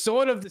 So it's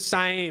sort of the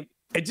same.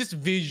 It's just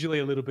visually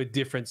a little bit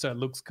different, so it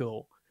looks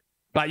cool.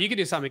 But you could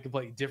do something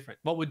completely different.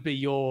 What would be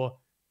your?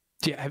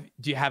 Do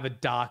you have a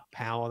dark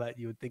power that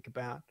you would think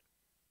about?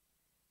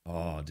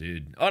 Oh,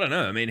 dude, I don't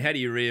know. I mean, how do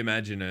you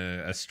reimagine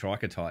a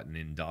striker titan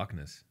in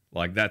darkness?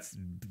 That's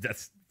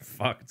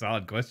fuck. It's a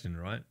hard question,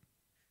 right?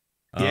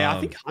 Yeah, I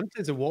think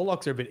hunters and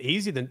warlocks are a bit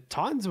easier than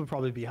titans would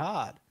probably be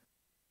hard.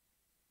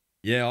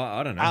 Yeah,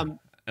 I don't know.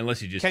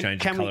 Unless you just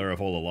change the color of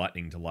all the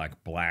lightning to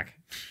black.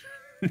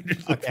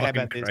 Okay, how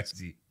about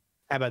this?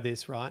 How about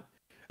this, right?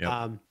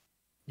 Yep.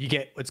 You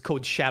get what's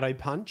called shadow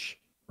punch,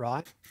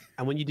 right?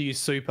 And when you do your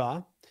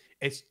super,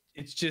 it's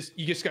just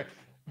you just go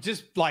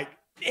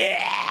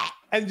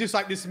and just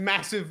this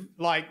massive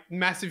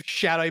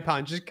shadow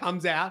punch just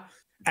comes out,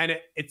 and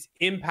its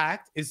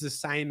impact is the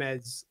same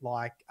as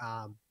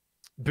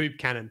boob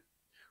cannon,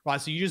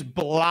 right? So you just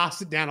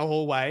blast it down a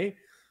hallway,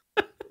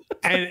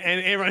 and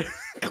everyone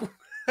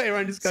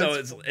just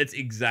goes. So it's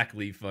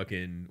exactly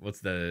fucking what's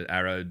the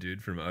arrow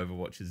dude from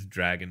Overwatch's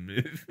dragon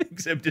move,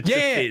 except it's a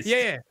fist.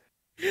 Yeah,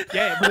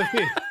 but a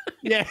fist.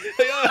 Yeah.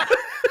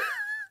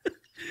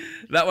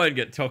 That won't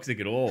get toxic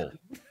at all.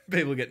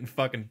 People getting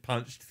fucking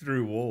punched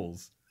through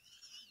walls.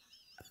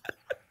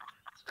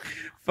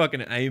 Fucking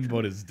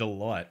aimbotter's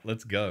delight.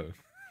 Let's go.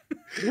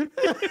 I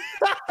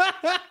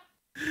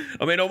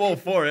mean, I'm all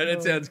for it.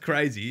 It sounds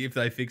crazy if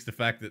they fix the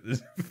fact that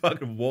there's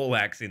fucking wall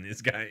hacks in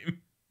this game.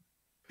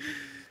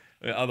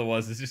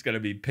 Otherwise, there's just going to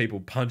be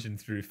people punching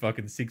through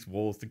fucking 6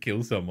 walls to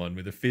kill someone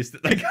with a fist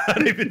that they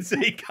can't even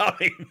see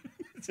coming.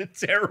 It's a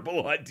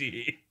terrible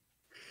idea.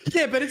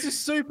 Yeah, but it's a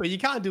super. You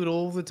can't do it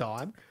all the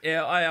time.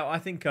 Yeah, I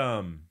think.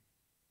 Yeah,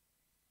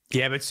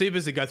 but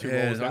supers that go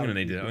through walls. I'm gonna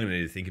need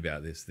to think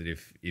about this. That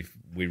if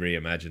we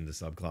reimagine the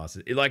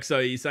subclasses, so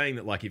you're saying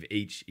that if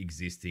each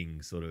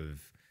existing sort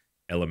of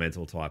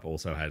elemental type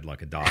also had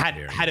a dark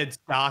variant. Had its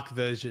dark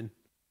version.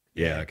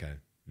 Yeah. Okay.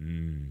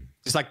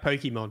 Just like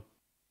Pokemon.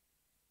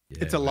 Yeah,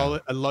 it's a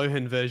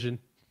Lohan version.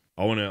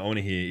 I want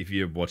to hear, if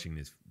you're watching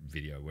this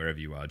video wherever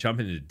you are,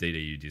 jump into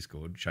DDU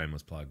Discord,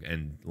 shameless plug,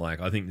 and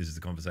I think this is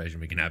a conversation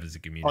we can have as a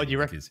community. Oh, do you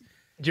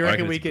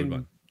reckon we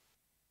can?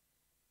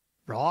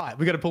 Right,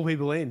 we got to pull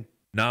people in.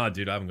 Nah,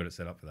 dude, I haven't got it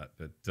set up for that.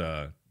 But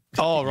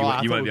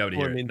right, you won't be able to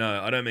hear it.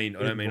 No, I don't mean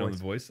on the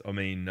voice. I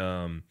mean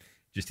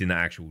just in the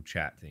actual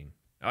chat thing.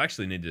 I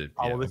actually need to.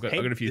 Yeah, I've got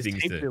a few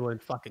things to. People in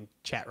fucking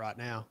chat right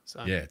now.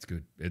 So yeah, it's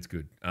good. It's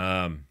good.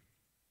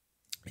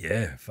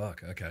 Yeah,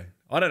 fuck. Okay,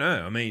 I don't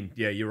know. I mean,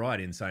 yeah, you're right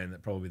in saying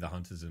that probably the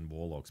hunters and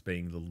warlocks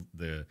being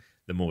the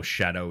more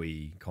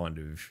shadowy kind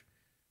of.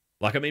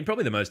 I mean,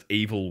 probably the most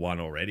evil one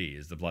already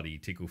is the bloody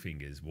Tickle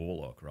Fingers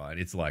warlock, right?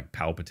 It's like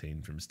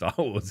Palpatine from Star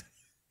Wars,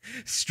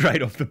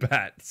 straight off the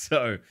bat.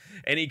 So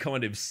any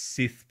kind of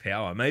Sith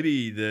power,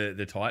 maybe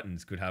the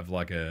Titans could have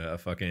a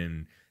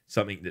fucking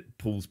something that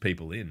pulls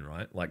people in,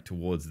 right?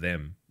 Towards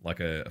them,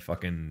 a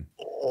fucking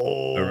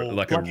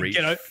a reach.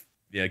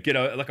 Get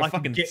over, a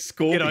fucking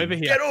scorpion. Get over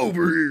here. Get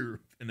over here.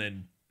 And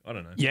then, I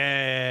don't know.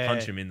 Yeah.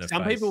 Punch him in the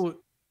face.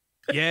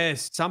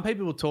 Some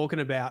people were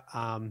talking about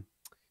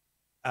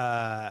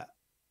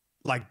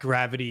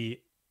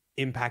gravity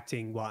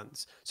impacting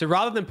ones. So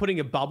rather than putting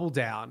a bubble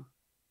down,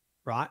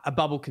 right? A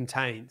bubble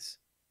contains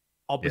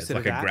opposite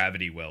of that. It's a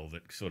gravity well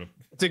that sort of.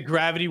 It's a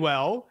gravity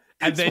well,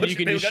 and then you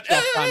can just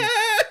shotgun.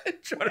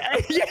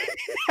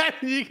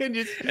 You can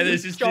just. And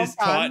there's just this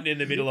Titan in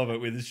the middle of it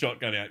with his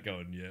shotgun out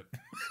going, yep.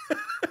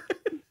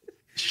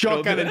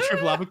 Shotgun and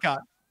triple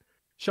uppercut.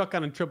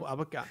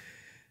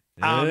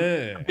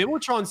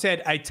 Bibletron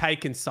said a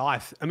taken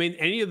scythe. I mean,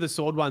 any of the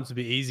sword ones would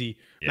be easy.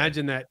 Yeah.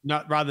 Imagine that,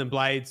 rather than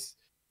blades,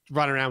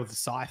 run around with a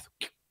scythe.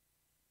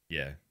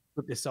 Yeah.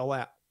 Rip their soul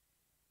out.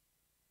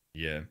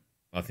 Yeah.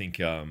 I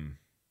think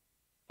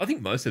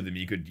most of them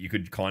you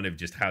could kind of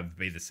just have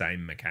be the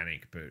same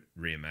mechanic but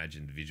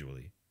reimagined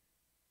visually.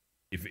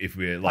 If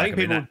we're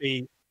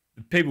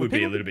people would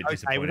be a little bit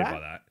disappointed by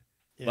that.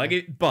 Yeah. Like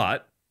it,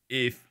 but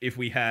if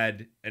we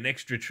had an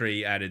extra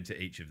tree added to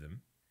each of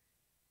them,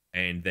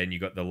 and then you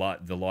got the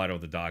light or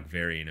the dark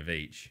variant of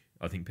each,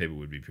 I think people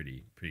would be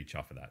pretty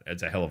chuffed for that.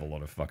 It's a hell of a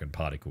lot of fucking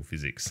particle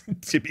physics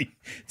to be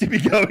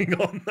going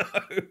on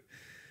though.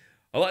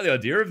 I like the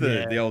idea of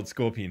the old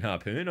scorpion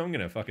harpoon. I'm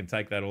gonna fucking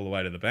take that all the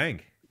way to the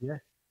bank. Yeah.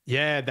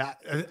 Yeah,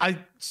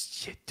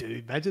 shit,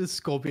 dude. Imagine a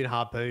scorpion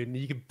harpoon.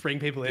 You can bring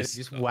people in and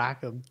just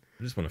whack them.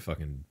 I just want to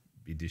fucking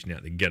be dishing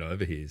out the get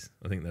over here's.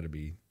 I think that'd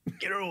be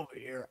get over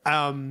here.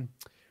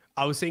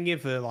 I was thinking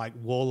for like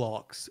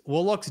warlocks.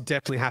 Warlocks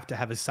definitely have to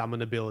have a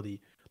summon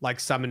ability, like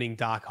summoning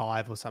Dark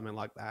Hive or something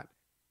like that.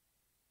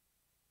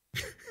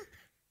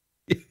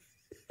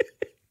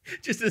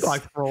 Just as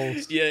like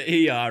trolls. Yeah,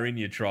 here are in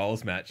your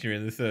trials match. You're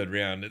in the third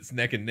round. It's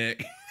neck and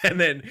neck, and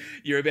then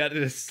you're about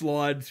to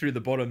slide through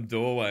the bottom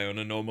doorway on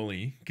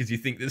anomaly because you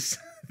think there's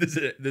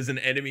an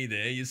enemy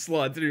there. You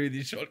slide through with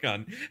your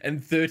shotgun,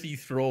 and 30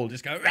 thrall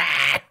just go.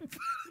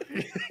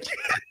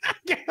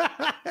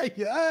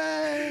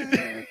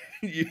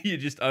 You're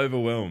just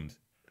overwhelmed,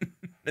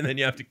 and then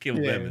you have to kill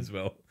them as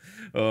well.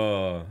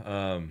 Oh,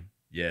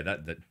 yeah,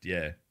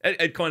 yeah.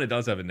 It kind of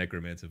does have a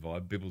necromancer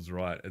vibe. Bibble's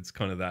right. It's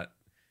kind of that.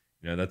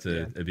 You know, that's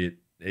a bit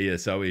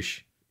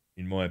ESO-ish,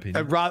 in my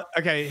opinion.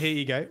 Okay, here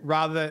you go.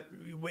 Rather,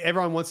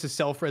 everyone wants to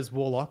self-res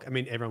warlock. I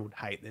mean, everyone would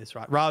hate this,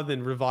 right? Rather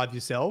than revive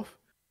yourself,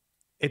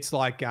 it's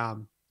like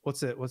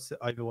what's the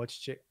Overwatch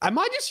chick? Am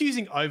I just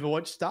using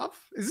Overwatch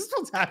stuff? Is this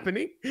what's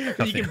happening? You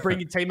can bring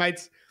your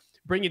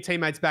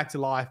teammates back to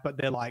life, but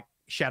they're like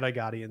shadow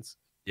guardians.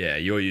 Yeah,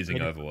 you're using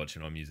Overwatch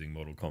and I'm using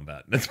Mortal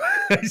Kombat. That's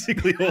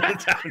basically all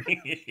that's happening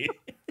here.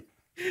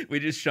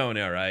 We're just showing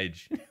our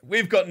age.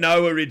 We've got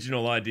no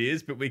original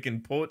ideas, but we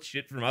can port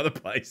shit from other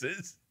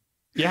places.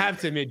 You have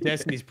to admit,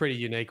 Destiny's pretty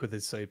unique with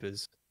its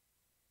supers.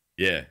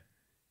 Yeah,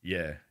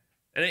 yeah.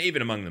 And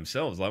even among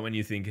themselves, like when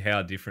you think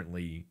how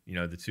differently, you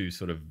know, the two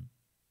sort of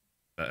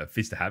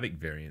Fist of Havoc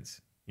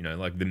variants, you know,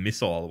 like the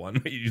missile one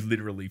where you just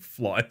literally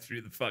fly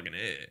through the fucking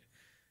air.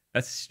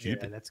 That's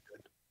stupid. Yeah, that's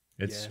good.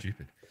 It's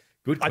stupid.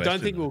 Good question, I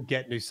don't think we'll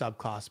get new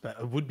subclass, but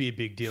it would be a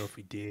big deal if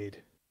we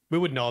did. We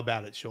would know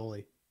about it,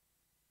 surely.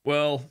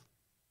 Well,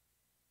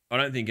 I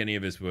don't think any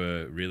of us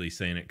were really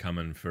seeing it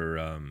coming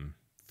for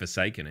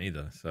Forsaken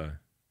either. So,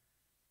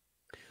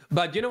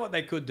 but you know what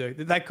they could do?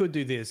 They could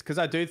do this because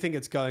I do think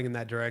it's going in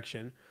that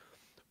direction.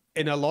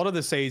 In a lot of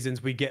the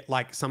seasons, we get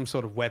like some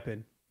sort of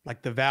weapon,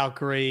 like the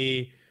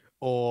Valkyrie,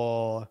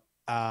 or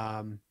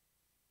help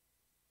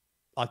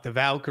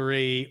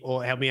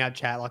me out,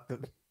 chat. Like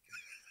the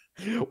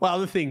what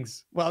other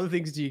things? What other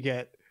things do you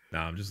get? No,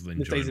 I'm just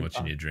enjoying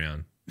watching you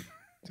drown.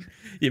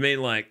 You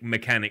mean like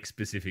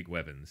mechanic-specific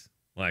weapons,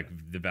 like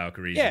the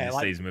Valkyries in this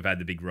season? We've had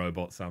the big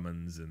robot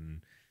summons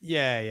and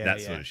that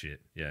sort of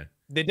shit. Yeah,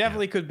 there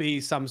definitely could be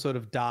some sort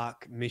of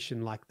dark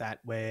mission like that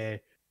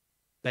where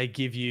they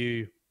give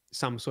you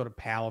some sort of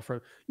power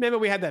from. Remember,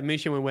 we had that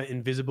mission where we went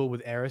invisible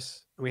with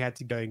Eris, and we had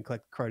to go and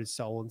collect Crota's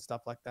soul and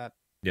stuff like that.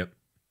 Yep.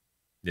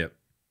 It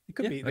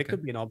could be. There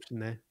could be an option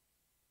there.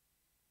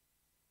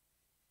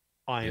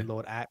 Iron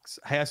Lord axe.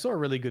 Hey, I saw a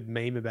really good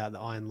meme about the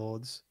Iron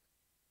Lords.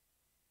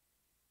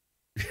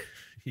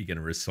 You're going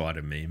to recite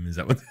a meme? Is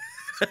that what?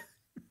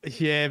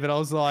 Yeah, but I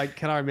was like,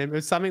 can I remember?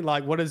 It's something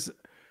like, what do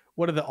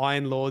the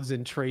Iron Lords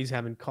and trees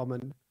have in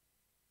common?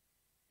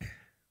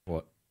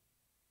 What?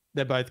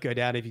 They both go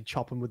down if you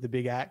chop them with the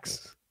big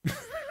axe.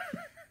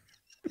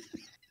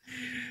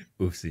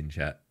 Oofs in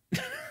chat.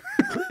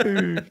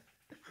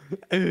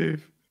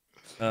 Oof.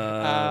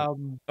 All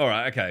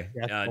right, okay.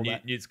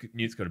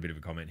 Newt's got a bit of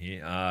a comment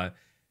here.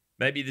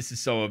 Maybe this is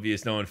so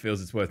obvious no one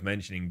feels it's worth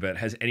mentioning, but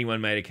has anyone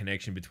made a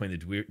connection between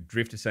the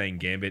Drifter saying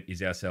Gambit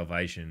is our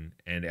salvation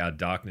and our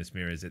darkness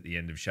mirrors at the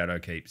end of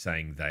Shadowkeep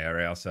saying they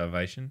are our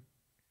salvation?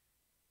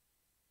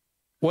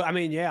 Well, I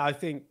mean, yeah, I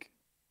think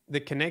the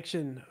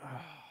connection...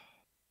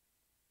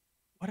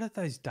 what do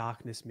those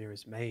darkness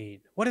mirrors mean?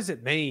 What does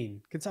it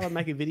mean? Can someone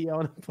make a video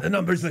on it? The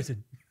number's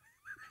missing.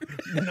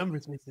 The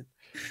number's missing.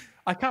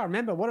 I can't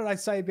remember. What did I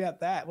say about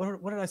that?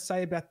 What did I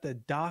say about the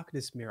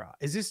darkness mirror?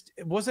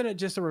 Wasn't it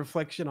just a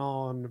reflection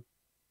on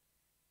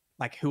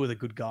like who are the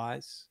good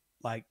guys?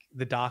 Like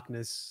the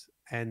darkness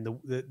and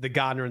the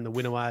Gardener and the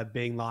Winnower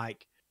being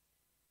like,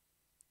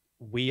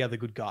 we are the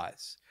good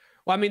guys.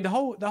 Well, I mean, the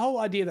whole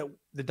idea that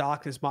the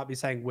darkness might be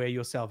saying we're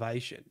your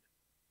salvation.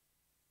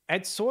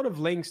 It sort of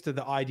links to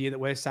the idea that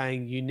we're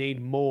saying you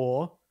need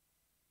more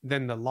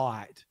than the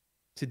light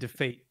to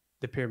defeat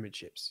the pyramid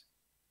ships.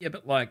 Yeah,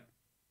 but like,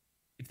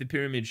 if the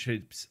pyramid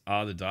ships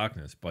are the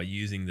darkness, by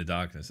using the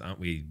darkness, aren't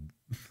we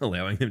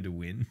allowing them to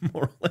win,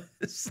 more or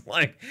less?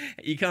 Like,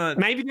 you can't...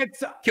 Maybe that's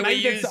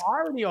the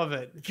irony of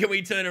it. Can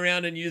we turn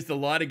around and use the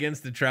light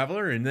against the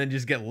Traveler and then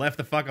just get left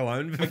the fuck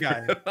alone?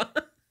 Okay.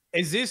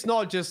 Is this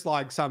not just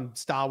like some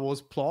Star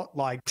Wars plot?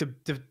 Like, to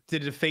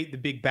defeat the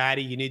big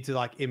baddie, you need to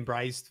like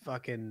embrace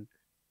fucking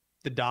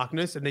the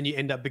darkness, and then you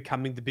end up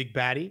becoming the big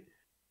baddie?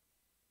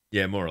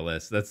 Yeah, more or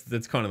less.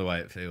 That's kind of the way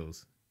it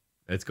feels.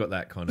 It's got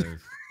that kind of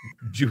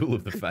duel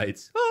of the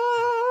fates.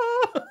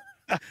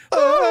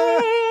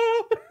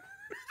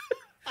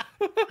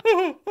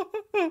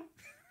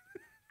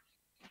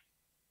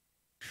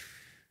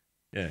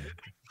 Yeah.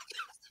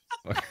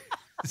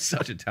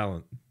 Such a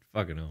talent.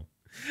 Fucking hell.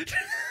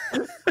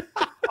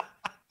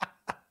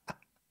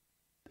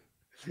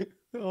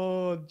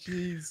 Oh,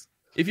 jeez.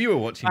 If you were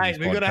watching this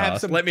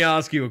podcast, let me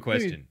ask you a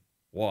question.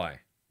 Why?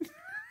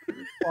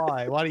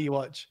 Why? Why do you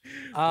watch?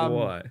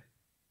 Why?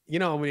 You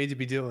know what we need to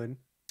be doing?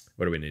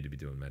 What do we need to be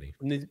doing, Matty?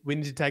 We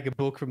need to take a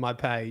book from my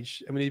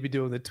page, and we need to be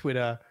doing the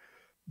Twitter,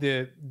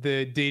 the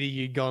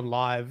DDU gone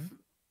live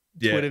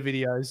Twitter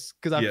videos,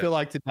 because I feel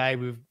like today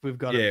we've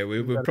got. Yeah,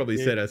 we've probably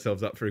set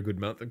ourselves up for a good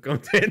month of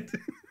content.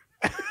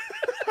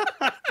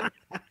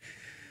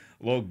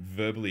 Log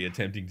verbally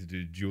attempting to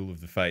do Duel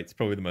of the Fates,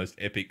 probably the most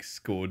epic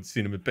scored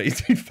cinema piece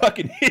in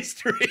fucking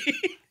history.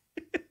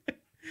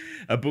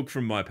 A book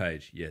from my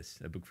page, yes,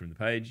 a book from the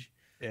page.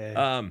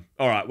 Yeah.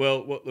 All right.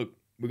 Well, look,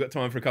 we've got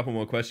time for a couple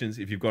more questions.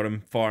 If you've got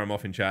them, fire them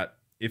off in chat.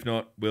 If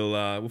not,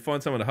 we'll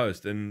find someone to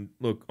host. And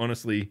look,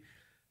 honestly,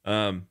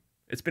 I've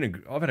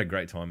had a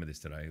great time with this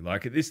today.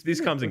 Like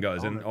this comes and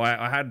goes, and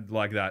I had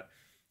like that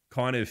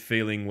kind of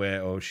feeling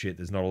where, oh shit,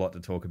 there's not a lot to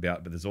talk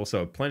about, but there's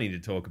also plenty to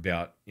talk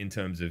about in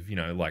terms of,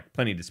 like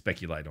plenty to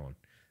speculate on,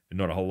 and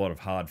not a whole lot of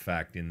hard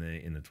fact in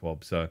the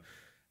TWAB. So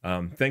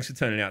thanks for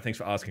turning out. Thanks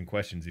for asking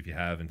questions if you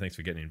have, and thanks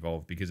for getting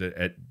involved, because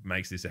it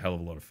makes this a hell of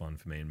a lot of fun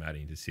for me and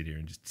Maddie to sit here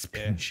and just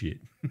spin shit.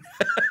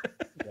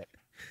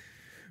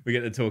 We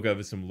get to talk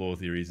over some lore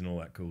theories and all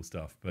that cool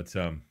stuff. But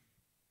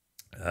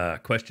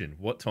question,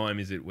 what time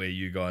is it where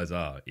you guys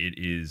are? It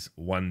is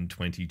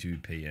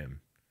 1:22 p.m.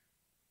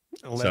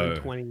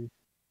 11:20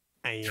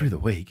 a.m. Through the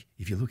week,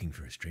 if you're looking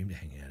for a stream to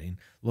hang out in,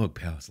 Log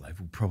Power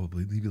Slave will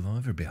probably be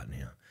live about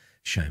now.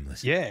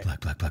 Shameless. Yeah.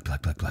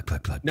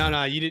 Black.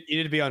 No, you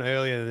need to be on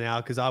earlier than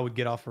now, because I would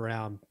get off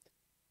around.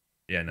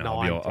 Yeah, no,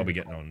 I'll be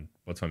getting on.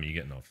 What time are you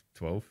getting off?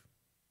 12?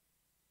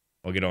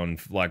 I'll get on.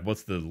 Like,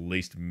 what's the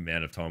least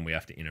amount of time we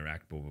have to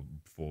interact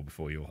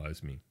before you'll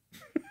host me?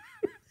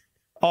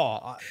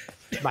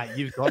 Mate,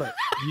 you've got it.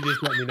 You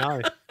just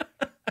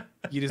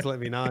let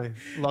me know.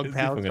 Log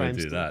Power. I'm going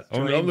to do that.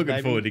 I'm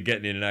looking forward to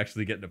getting in and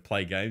actually getting to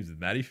play games with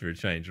Maddie for a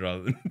change,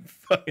 rather than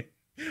fucking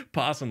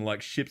passing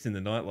like ships in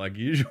the night like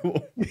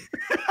usual.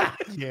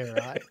 Yeah,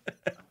 right.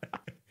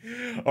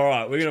 All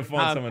right, we're going to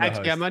find someone to host.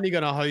 Actually, I'm only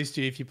going to host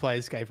you if you play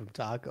Escape from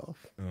Tarkov.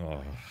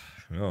 Oh,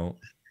 well,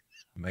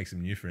 make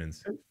some new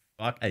friends.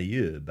 Fuck are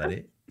you,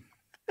 buddy?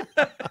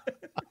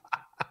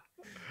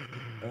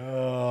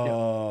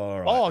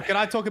 Right. Can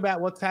I talk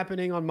about what's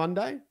happening on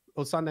Monday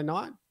or Sunday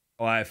night?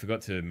 Oh, I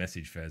forgot to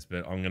message Fez,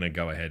 but I'm going to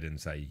go ahead and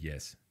say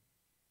yes.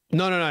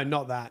 No,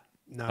 not that.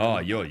 No. Oh,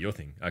 your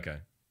thing. Okay.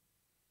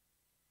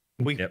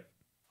 Yep.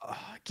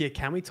 Yeah,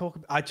 can we talk?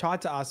 I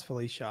tried to ask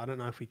Felicia. I don't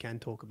know if we can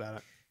talk about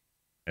it.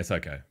 It's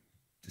okay.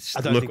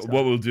 Think so.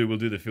 What we'll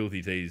do the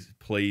filthy teas.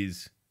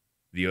 Please,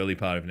 the early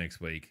part of next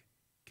week,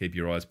 keep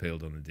your eyes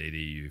peeled on the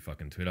DDU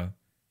fucking Twitter,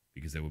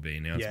 because there will be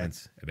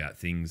announcements about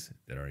things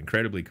that are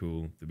incredibly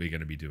cool that we're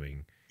going to be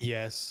doing.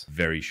 Yes.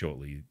 Very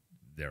shortly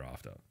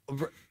thereafter.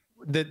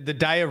 The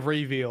day of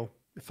reveal.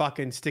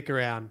 Fucking stick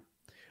around.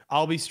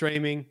 I'll be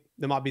streaming.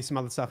 There might be some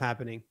other stuff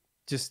happening.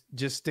 Just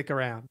stick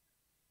around.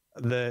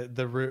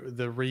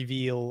 The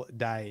reveal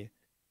day.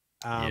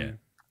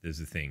 There's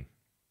a thing.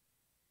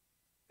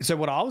 So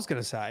what I was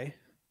going to say.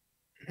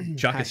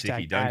 Chuck a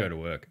sickie. Don't go to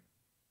work.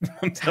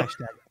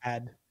 Hashtag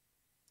ad.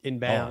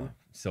 Inbound.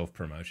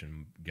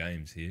 Self-promotion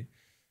games here.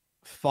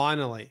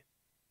 Finally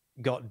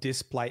got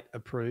Displate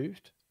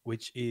approved,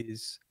 which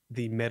is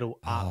the metal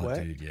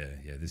artwork. Oh, dude,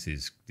 yeah. This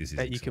is that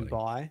exciting. You can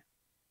buy,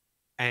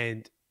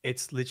 and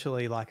it's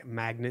literally like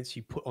magnets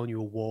you put on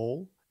your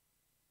wall,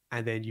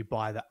 and then you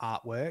buy the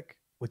artwork,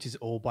 which is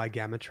all by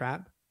Gamma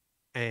Trap,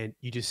 and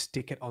you just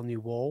stick it on your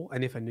wall.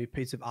 And if a new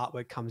piece of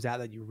artwork comes out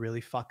that you really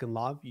fucking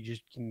love, you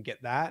just can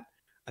get that,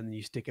 and then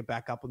you stick it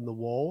back up on the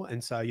wall.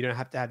 And so you don't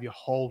have to have your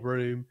whole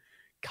room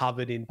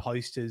covered in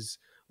posters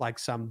like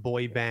some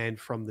boy band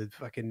from the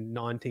fucking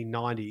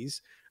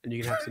 1990s, and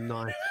you can have some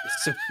nice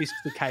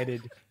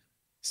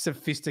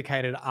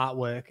sophisticated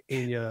artwork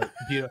in your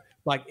computer.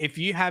 Like, if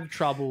you have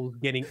trouble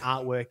getting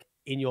artwork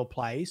in your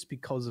place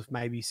because of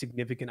maybe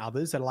significant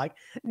others that are like,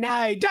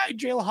 no, don't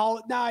drill hole,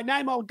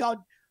 no more God,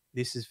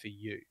 this is for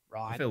you,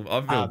 right?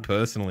 I feel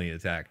personally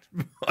attacked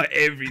by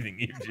everything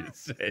you've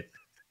just said.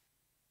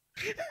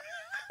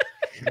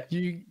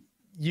 You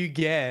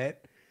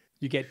get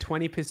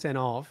 20%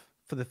 off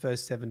for the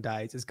first 7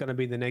 days. It's going to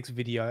be the next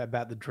video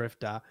about the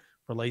Drifter,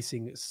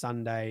 releasing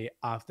Sunday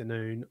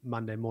afternoon,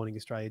 Monday morning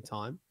Australia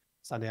time,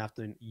 Sunday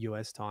afternoon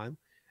US time.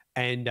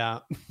 And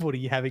what do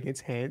you have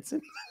against Hanson?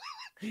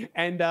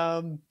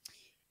 And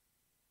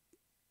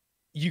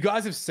you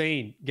guys have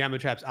seen Gamma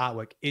Trap's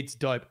artwork. It's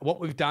dope.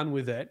 What we've done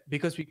with it,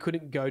 because we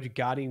couldn't go to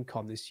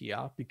GuardianCon this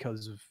year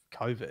because of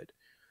COVID,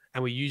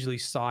 and we usually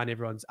sign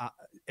everyone's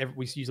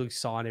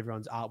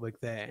artwork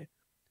there.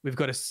 We've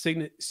got a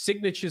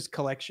signatures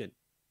collection.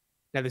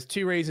 Now, there's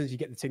two reasons you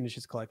get the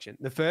signatures collection.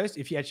 The first,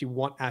 if you actually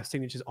want our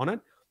signatures on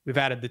it, we've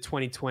added the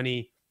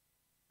 2020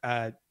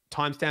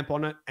 timestamp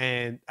on it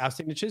and our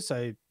signatures,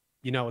 so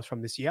you know it's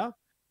from this year.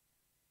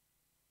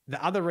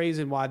 the other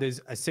reason why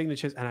there's a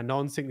signatures and a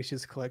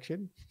non-signatures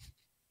collection,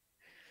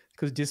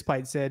 because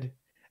Displayed said,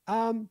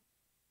 yeah,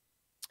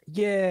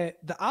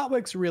 the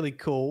artwork's really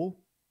cool.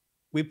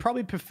 We'd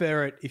probably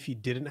prefer it if you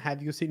didn't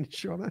have your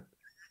signature on it.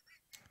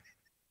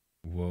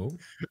 Whoa.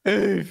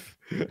 Oof.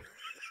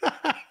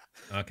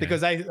 Okay.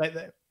 Because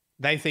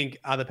they think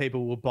other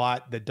people will buy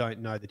it that don't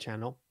know the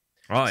channel.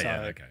 Oh, So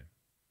yeah, okay.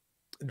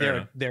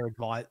 Their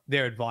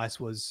advice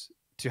was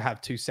to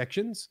have 2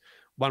 sections,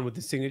 one with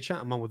the signature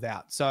and one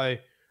without. So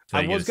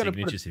I was going to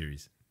signature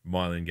series.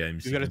 Mylan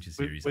Games signature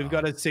series. We've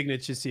got a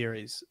signature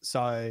series.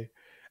 So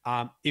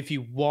if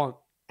you want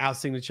our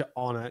signature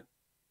on it,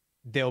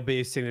 there'll be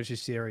a signature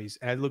series,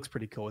 and it looks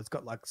pretty cool. It's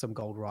got like some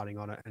gold writing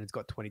on it, and it's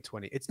got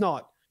 2020. It's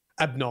not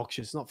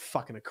obnoxious, it's not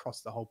fucking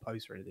across the whole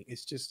post or anything.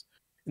 It's just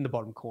in the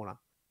bottom corner.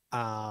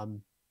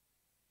 And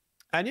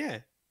yeah,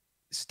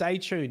 stay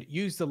tuned.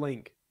 Use the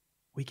link.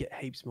 We get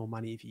heaps more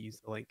money if you use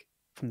the link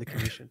from the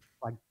commission,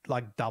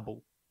 like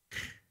double.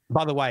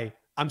 By the way,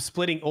 I'm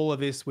splitting all of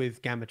this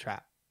with Gamma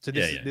Trap, so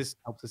this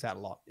helps us out a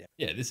lot.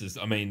 Yeah, this is.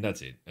 I mean,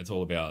 that's it. It's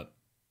all about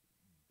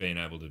being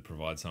able to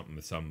provide something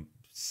with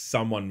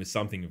someone with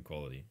something of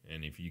quality,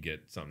 and if you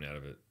get something out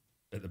of it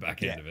at the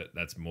back end of it,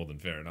 that's more than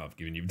fair enough,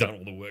 given you've done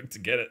all the work to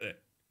get it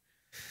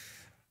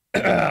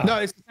there. No,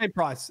 it's the same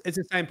price. It's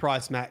the same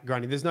price, Matt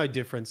Grundy. There's no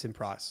difference in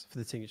price for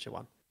the signature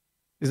one.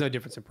 There's no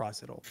difference in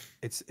price at all.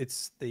 It's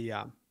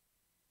the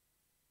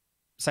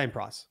same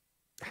price.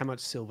 How much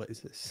silver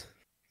is this?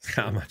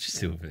 How much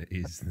silver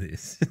is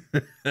this?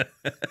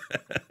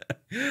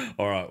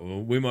 All right,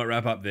 well, we might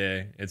wrap up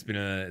there. It's been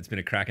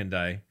a cracking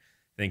day.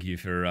 Thank you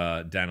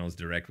for Daniel's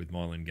direct with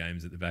Mylan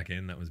Games at the back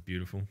end. That was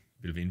beautiful.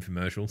 Bit of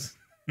infomercials.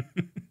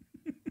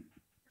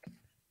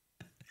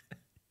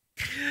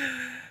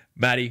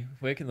 Maddie,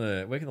 where can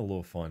the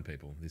law find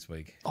people this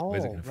week?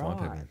 Where's it going to find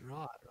people?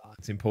 Right.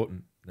 It's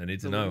important. They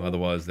need to know.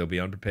 Otherwise, they'll be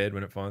unprepared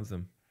when it finds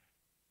them.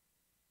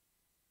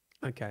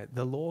 Okay,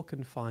 the law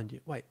can find you.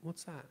 Wait,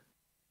 what's that?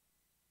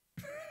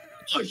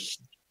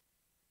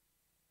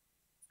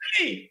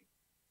 Hey!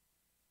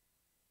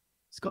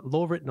 It's got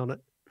law written on it.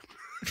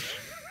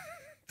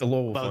 The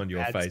law will find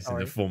your face in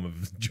the form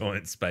of a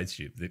giant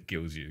spaceship that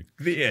kills you.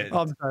 Yeah.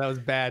 I'm sorry, that was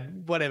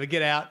bad. Whatever,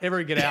 get out.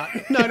 Everyone get out.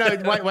 No,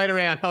 wait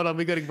around. Hold on,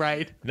 we got to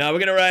raid. No, we're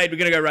going to raid. We're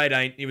going to go raid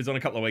Ain't. He was on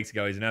a couple of weeks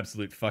ago. He's an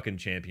absolute fucking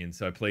champion.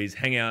 So please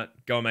hang out,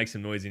 go and make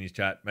some noise in his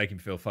chat, make him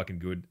feel fucking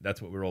good. That's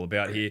what we're all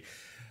about here.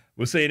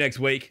 We'll see you next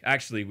week.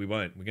 Actually, we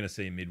won't. We're going to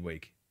see you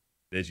midweek.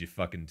 There's your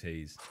fucking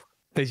tease.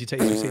 There's your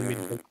tease. We'll see you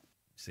midweek.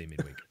 See you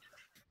midweek.